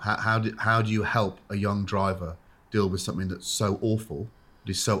on that? How do you help a young driver deal with something that's so awful, that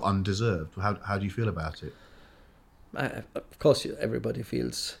is so undeserved? How do you feel about it? Of course, everybody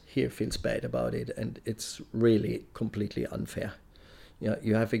feels bad about it, and it's really completely unfair.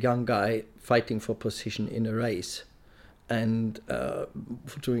 You have a young guy fighting for position in a race, and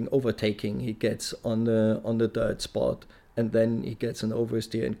during overtaking, he gets on the dirt spot, and then he gets an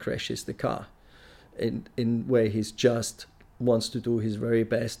oversteer and crashes the car, in where he's just wants to do his very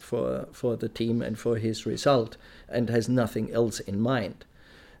best for the team and for his result, and has nothing else in mind.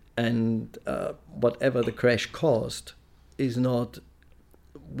 And whatever the crash caused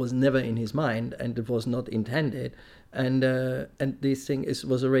was never in his mind, and it was not intended. And this thing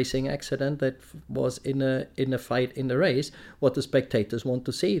was a racing accident that was in a fight in the race. What the spectators want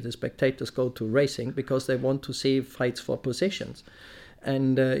to see. The spectators go to racing because they want to see fights for positions.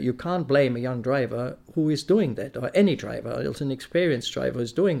 And you can't blame a young driver who is doing that, or any driver, or else an experienced driver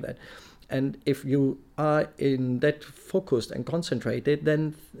is doing that. And if you are in that focused and concentrated,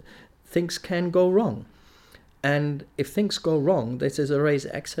 then things can go wrong. And if things go wrong, this is a race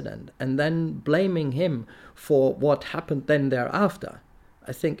accident. And then blaming him for what happened then thereafter,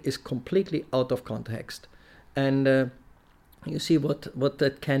 I think is completely out of context. And you see what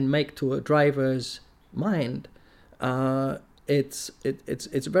that can make to a driver's mind. It's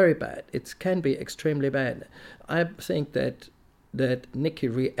very bad. It can be extremely bad. I think that that Nicky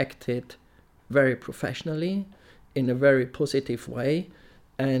reacted very professionally, in a very positive way,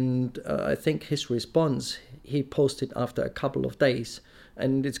 and I think his response he posted after a couple of days,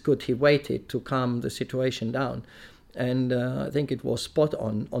 and it's good he waited to calm the situation down. And I think it was spot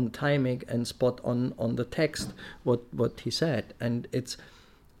on timing and spot on the text, what he said. And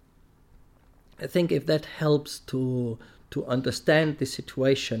I think if that helps to understand the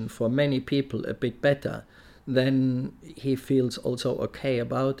situation for many people a bit better, then he feels also okay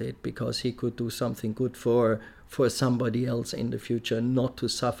about it, because he could do something good for somebody else in the future, not to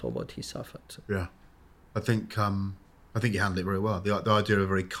suffer what he suffered. Yeah, I think you handled it very well. The idea of a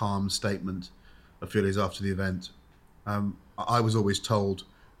very calm statement a few days after the event. I was always told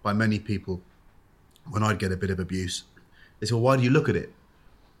by many people when I'd get a bit of abuse, they said, well, why do you look at it?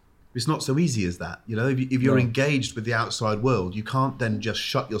 It's not so easy as that. You know, if you're engaged with the outside world, you can't then just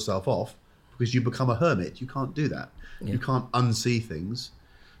shut yourself off because you become a hermit. You can't do that. Yeah. You can't unsee things.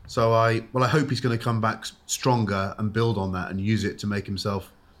 So I hope he's going to come back stronger and build on that and use it to make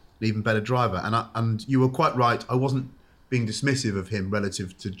himself an even better driver. And you were quite right. I wasn't being dismissive of him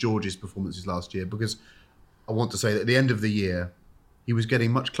relative to George's performances last year, because I want to say that at the end of the year, he was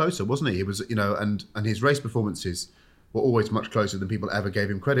getting much closer, wasn't he? He was, and his race performances were always much closer than people ever gave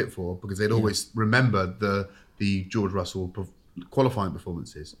him credit for, because they'd always remembered the George Russell qualifying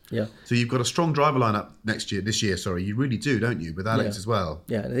performances. Yeah. So you've got a strong driver lineup this year. You really do, don't you? With Alex as well.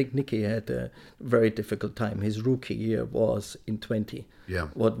 Yeah, I think Nicky had a very difficult time. His rookie year was in 20. Yeah.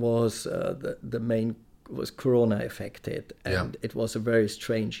 What was the main was Corona affected, and it was a very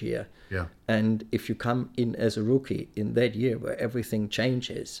strange year. Yeah. And if you come in as a rookie in that year where everything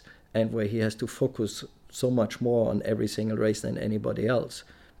changes and where he has to focus so much more on every single race than anybody else,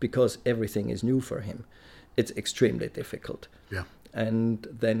 because everything is new for him, it's extremely difficult. Yeah. And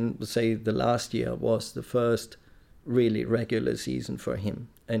then, say, the last year was the first really regular season for him,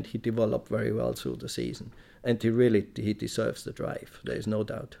 and he developed very well through the season. And he deserves the drive. There is no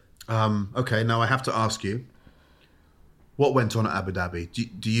doubt. Okay, now I have to ask you, what went on at Abu Dhabi?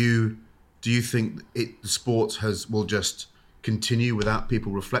 Do you think the sport will just continue without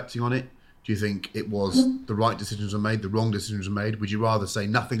people reflecting on it? Do you think it was the right decisions were made, the wrong decisions were made? Would you rather say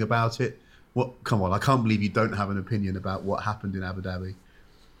nothing about it? Come on, I can't believe you don't have an opinion about what happened in Abu Dhabi.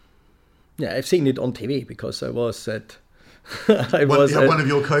 Yeah, I've seen it on TV because I was at... one of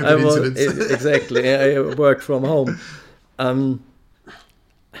your COVID incidents. Exactly, I worked from home.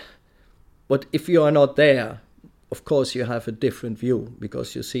 But if you are not there, of course you have a different view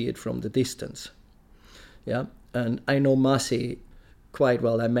because you see it from the distance. Yeah, and I know Masi quite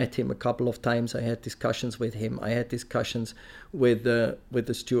well. I met him a couple of times. I had discussions with him. I had discussions with the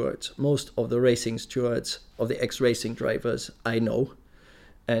stewards. Most of the racing stewards, of the ex-racing drivers, I know.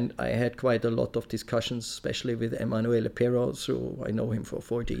 And I had quite a lot of discussions, especially with Emanuele Pero. So I know him for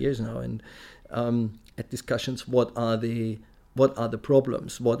 40 years now. And at discussions, what are the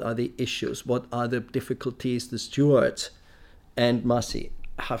problems? What are the issues? What are the difficulties the stewards and Masi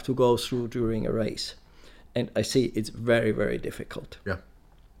have to go through during a race? And I see it's very, very difficult.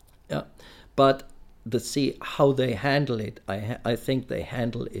 Yeah. But to see how they handle it, I think they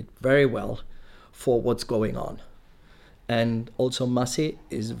handle it very well for what's going on. And also Masi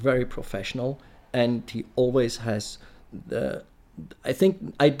is very professional, and he always has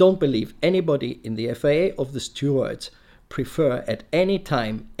I don't believe anybody in the FIA of the stewards prefer at any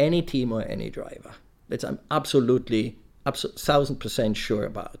time any team or any driver. That I'm absolutely 1,000% sure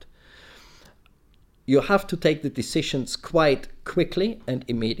about. You have to take the decisions quite quickly and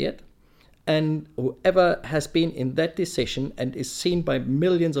immediate. And whoever has been in that decision and is seen by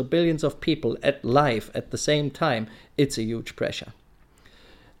millions or billions of people live at the same time, it's a huge pressure.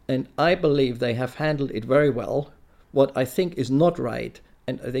 And I believe they have handled it very well. What I think is not right,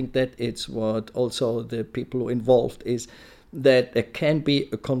 and I think that it's what also the people involved, is that there can be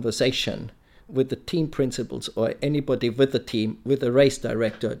a conversation with the team principals or anybody with the team, with the race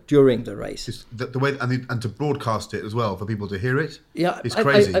director during the race. The way and to broadcast it as well for people to hear it. Yeah, it's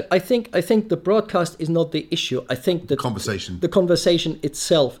crazy. I think the broadcast is not the issue. I think that the conversation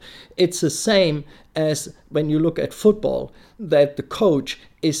itself, it's the same as when you look at football, that the coach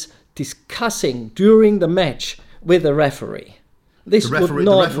is discussing during the match with the referee. The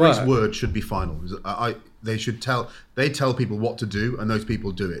referee's word should be final. They tell people what to do, and those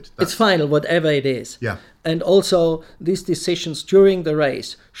people do it. It's final, whatever it is. Yeah. And also, these decisions during the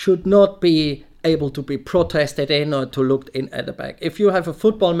race should not be able to be protested in or to look in at the back. If you have a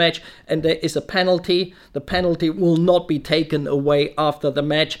football match and there is a penalty, the penalty will not be taken away after the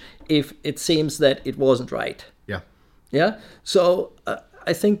match if it seems that it wasn't right. Yeah. Yeah. So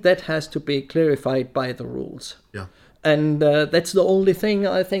I think that has to be clarified by the rules. Yeah. And that's the only thing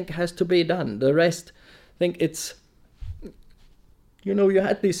I think has to be done. The rest, I think it's, you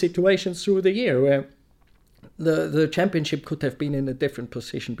had these situations through the year where the championship could have been in a different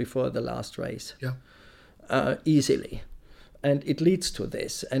position before the last race. Yeah. Easily. And it leads to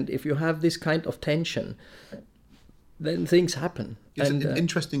this. And if you have this kind of tension, then things happen. It's an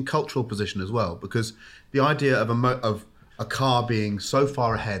interesting cultural position as well, because the idea of a car being so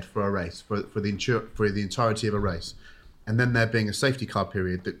far ahead for a race, for the entirety of a race, and then there being a safety car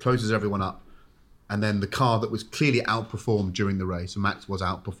period that closes everyone up, and then the car that was clearly outperformed during the race, and Max was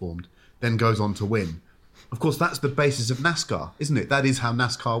outperformed, then goes on to win. Of course, that's the basis of NASCAR, isn't it? That is how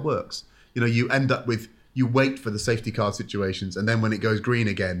NASCAR works. You end up with, you wait for the safety car situations, and then when it goes green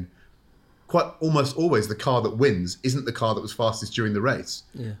again, quite almost always the car that wins isn't the car that was fastest during the race.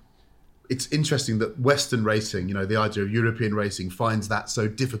 Yeah. It's interesting that Western racing, the idea of European racing, finds that so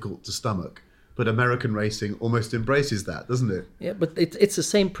difficult to stomach. But American racing almost embraces that, doesn't it? Yeah, but it's the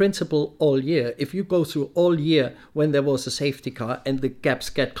same principle all year. If you go through all year when there was a safety car and the gaps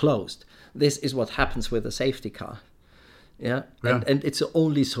get closed, this is what happens with a safety car. Yeah. And it's the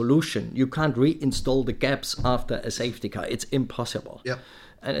only solution. You can't reinstall the gaps after a safety car. It's impossible. Yeah.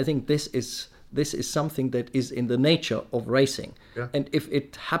 And I think this is something that is in the nature of racing. Yeah. And if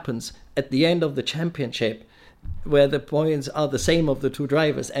it happens at the end of the championship, where the points are the same of the two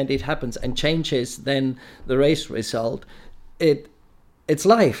drivers, and it happens and changes then the race result, it's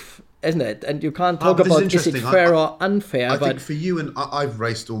life, isn't it? And you can't talk about is it fair or unfair. I think for you, and I've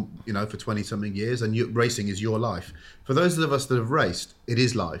raced for 20-something years, and racing is your life. For those of us that have raced, it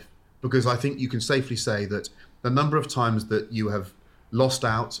is life, because I think you can safely say that the number of times that you have lost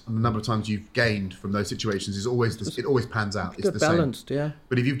out and the number of times you've gained from those situations is always it always pans out. It's the balanced, same. Yeah.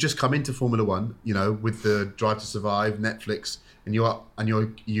 But if you've just come into Formula One, with the Drive to Survive, Netflix, and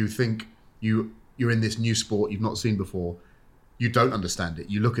you think you're in this new sport you've not seen before, you don't understand it.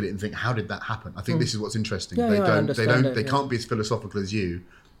 You look at it and think, how did that happen? I think this is what's interesting. They can't be as philosophical as you,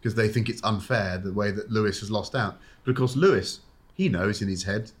 because they think it's unfair the way that Lewis has lost out. But of course, Lewis, he knows in his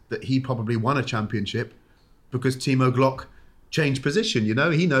head that he probably won a championship because Timo Glock changed position.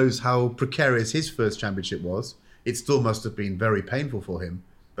 He knows how precarious his first championship was. It still must have been very painful for him.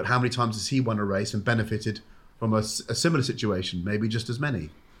 But how many times has he won a race and benefited from a similar situation? Maybe just as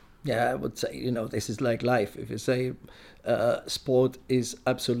many. Yeah, I would say, this is like life. If you say sport is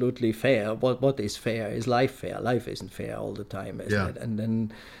absolutely fair, what is fair? Is life fair? Life isn't fair all the time, isn't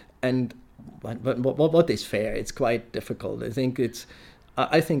it? But what is fair? It's quite difficult. I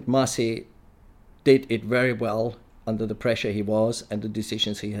think Masi did it very well under the pressure he was and the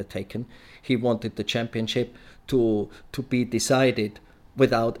decisions he had taken. He wanted the championship to be decided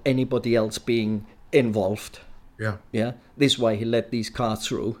without anybody else being involved. Yeah. This is why he let these cars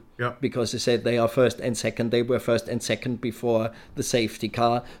through. Yeah. Because he said they are first and second. They were first and second before the safety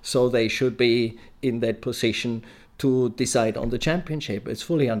car, so they should be in that position to decide on the championship. It's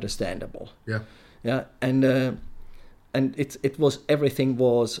fully understandable. Yeah. Yeah. And everything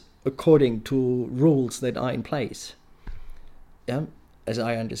was according to rules that are in place. Yeah, as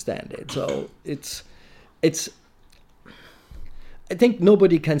I understand it. So it's I think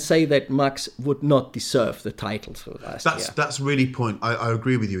nobody can say that Max would not deserve the title for last year. That's really point. I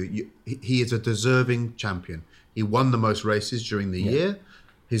agree with you. He is a deserving champion. He won the most races during the year.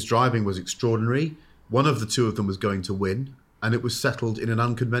 His driving was extraordinary. One of the two of them was going to win, and it was settled in an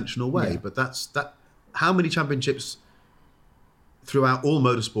unconventional way. Yeah. But how many championships throughout all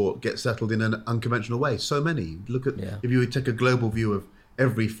motorsport get settled in an unconventional way? So many. Look at if you take a global view of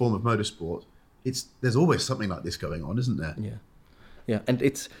every form of motorsport, there's always something like this going on, isn't there? Yeah, and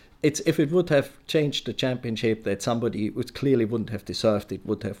it's if it would have changed the championship that somebody which clearly wouldn't have deserved it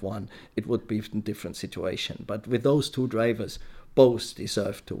would have won, it would be a different situation. But with those two drivers, both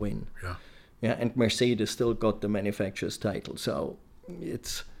deserved to win. Yeah, and Mercedes still got the manufacturer's title, so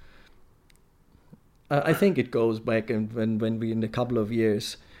it's. I think it goes back, and when we in a couple of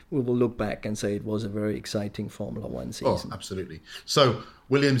years we will look back and say it was a very exciting Formula One season. Oh, absolutely. So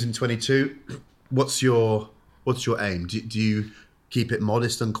Williams in 22. What's your aim? Do you keep it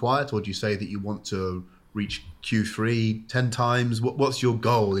modest and quiet, or do you say that you want to reach Q3 10 times? What's your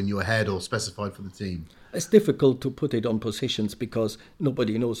goal in your head or specified for the team? It's difficult to put it on positions because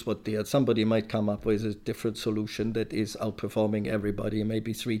nobody knows what they are. Somebody might come up with a different solution that is outperforming everybody.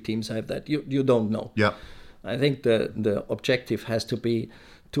 Maybe 3 teams have that. You don't know. Yeah. I think the objective has to be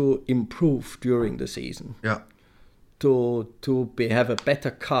to improve during the season. Yeah. To have a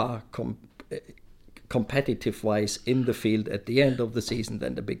better car competitive-wise in the field at the end of the season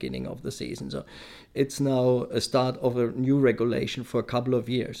than the beginning of the season. So it's now a start of a new regulation for a couple of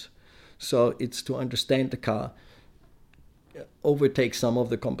years. So it's to understand the car, overtake some of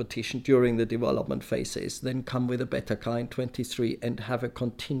the competition during the development phases, then come with a better car in 23 and have a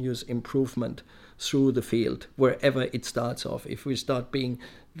continuous improvement through the field, wherever it starts off. If we start being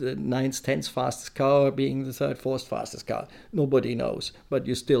the 9th, 10th fastest car, being the 3rd, 4th fastest car, nobody knows. But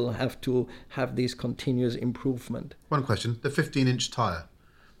you still have to have this continuous improvement. One question, the 15-inch tyre,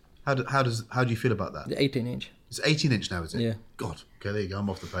 how do you feel about that? The 18-inch. It's 18-inch now, is it? Yeah. God, okay, there you go, I'm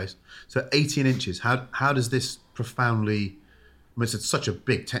off the pace. So 18 inches, how does this profoundly, I mean, it's such a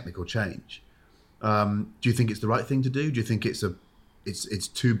big technical change. Do you think it's the right thing to do? Do you think it's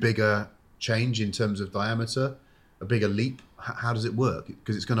too big a change in terms of diameter, a bigger leap? How does it work?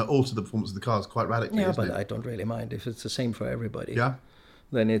 Because it's going to alter the performance of the cars quite radically. Yeah, but it? I don't really mind if it's the same for everybody. Yeah.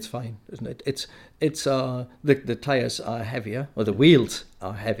 Then it's fine, isn't it? It's the tires are heavier, or the wheels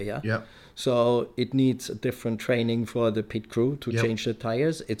are heavier. Yeah. So it needs a different training for the pit crew to Yep. change the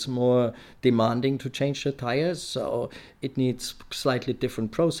tires. It's more demanding to change the tires, so it needs slightly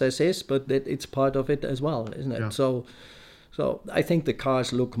different processes, but it's part of it as well, isn't it? Yeah. So I think the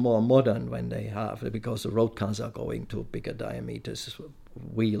cars look more modern when they have, because the road cars are going to bigger diameters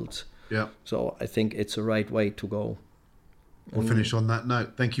wheels. Yeah. So I think it's the right way to go. We'll finish on that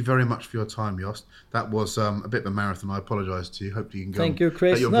note. Thank you very much for your time, Jost. That was a bit of a marathon. I apologise to you. Hopefully you can go. Thank you,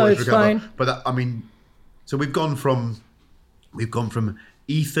 Chris. Let your No, voice it's recover. fine. But that, I mean, so we've gone from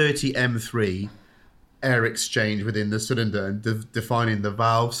E30 M3 air exchange within the cylinder and defining the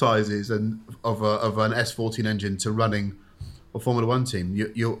valve sizes and of an S14 engine to running a Formula One team.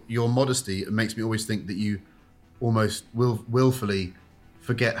 Your modesty makes me always think that you almost willfully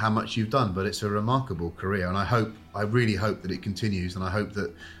forget how much you've done, but it's a remarkable career, and I really hope that it continues, and I hope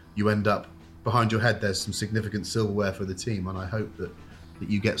that you end up behind your head there's some significant silverware for the team, and I hope that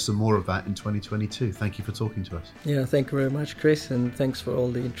you get some more of that in 2022. Thank you for talking to us. Yeah, thank you very much, Chris, and thanks for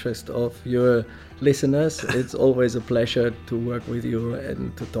all the interest of your listeners. It's always a pleasure to work with you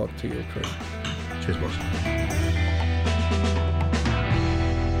and to talk to you, Chris. Cheers, boss.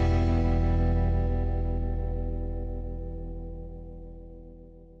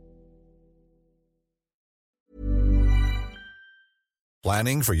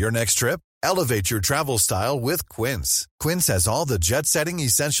 Planning for your next trip? Elevate your travel style with Quince. Quince has all the jet-setting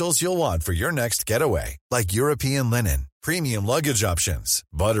essentials you'll want for your next getaway, like European linen, premium luggage options,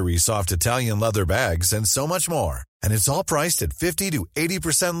 buttery soft Italian leather bags, and so much more. And it's all priced at 50 to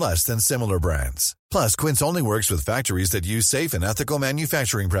 80% less than similar brands. Plus, Quince only works with factories that use safe and ethical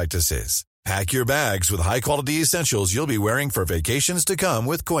manufacturing practices. Pack your bags with high-quality essentials you'll be wearing for vacations to come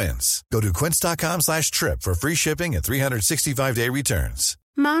with Quince. Go to quince.com/trip for free shipping and 365-day returns.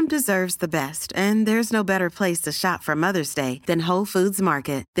 Mom deserves the best, and there's no better place to shop for Mother's Day than Whole Foods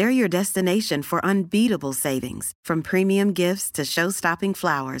Market. They're your destination for unbeatable savings, from premium gifts to show-stopping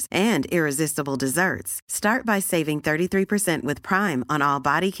flowers and irresistible desserts. Start by saving 33% with Prime on all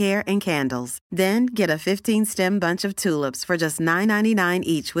body care and candles. Then get a 15-stem bunch of tulips for just $9.99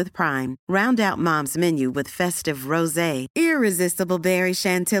 each with Prime. Round out Mom's menu with festive rosé, irresistible berry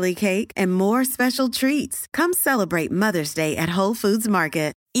chantilly cake, and more special treats. Come celebrate Mother's Day at Whole Foods Market.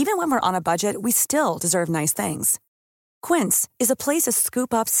 Even when we're on a budget, we still deserve nice things. Quince is a place to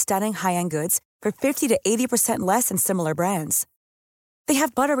scoop up stunning high-end goods for 50 to 80% less than similar brands. They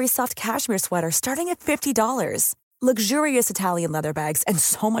have buttery soft cashmere sweaters starting at $50, luxurious Italian leather bags, and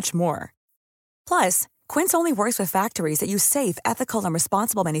so much more. Plus, Quince only works with factories that use safe, ethical, and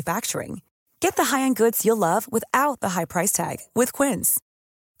responsible manufacturing. Get the high-end goods you'll love without the high price tag with Quince.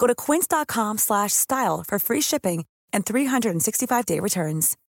 Go to quince.com/style for free shipping and 365-day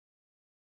returns.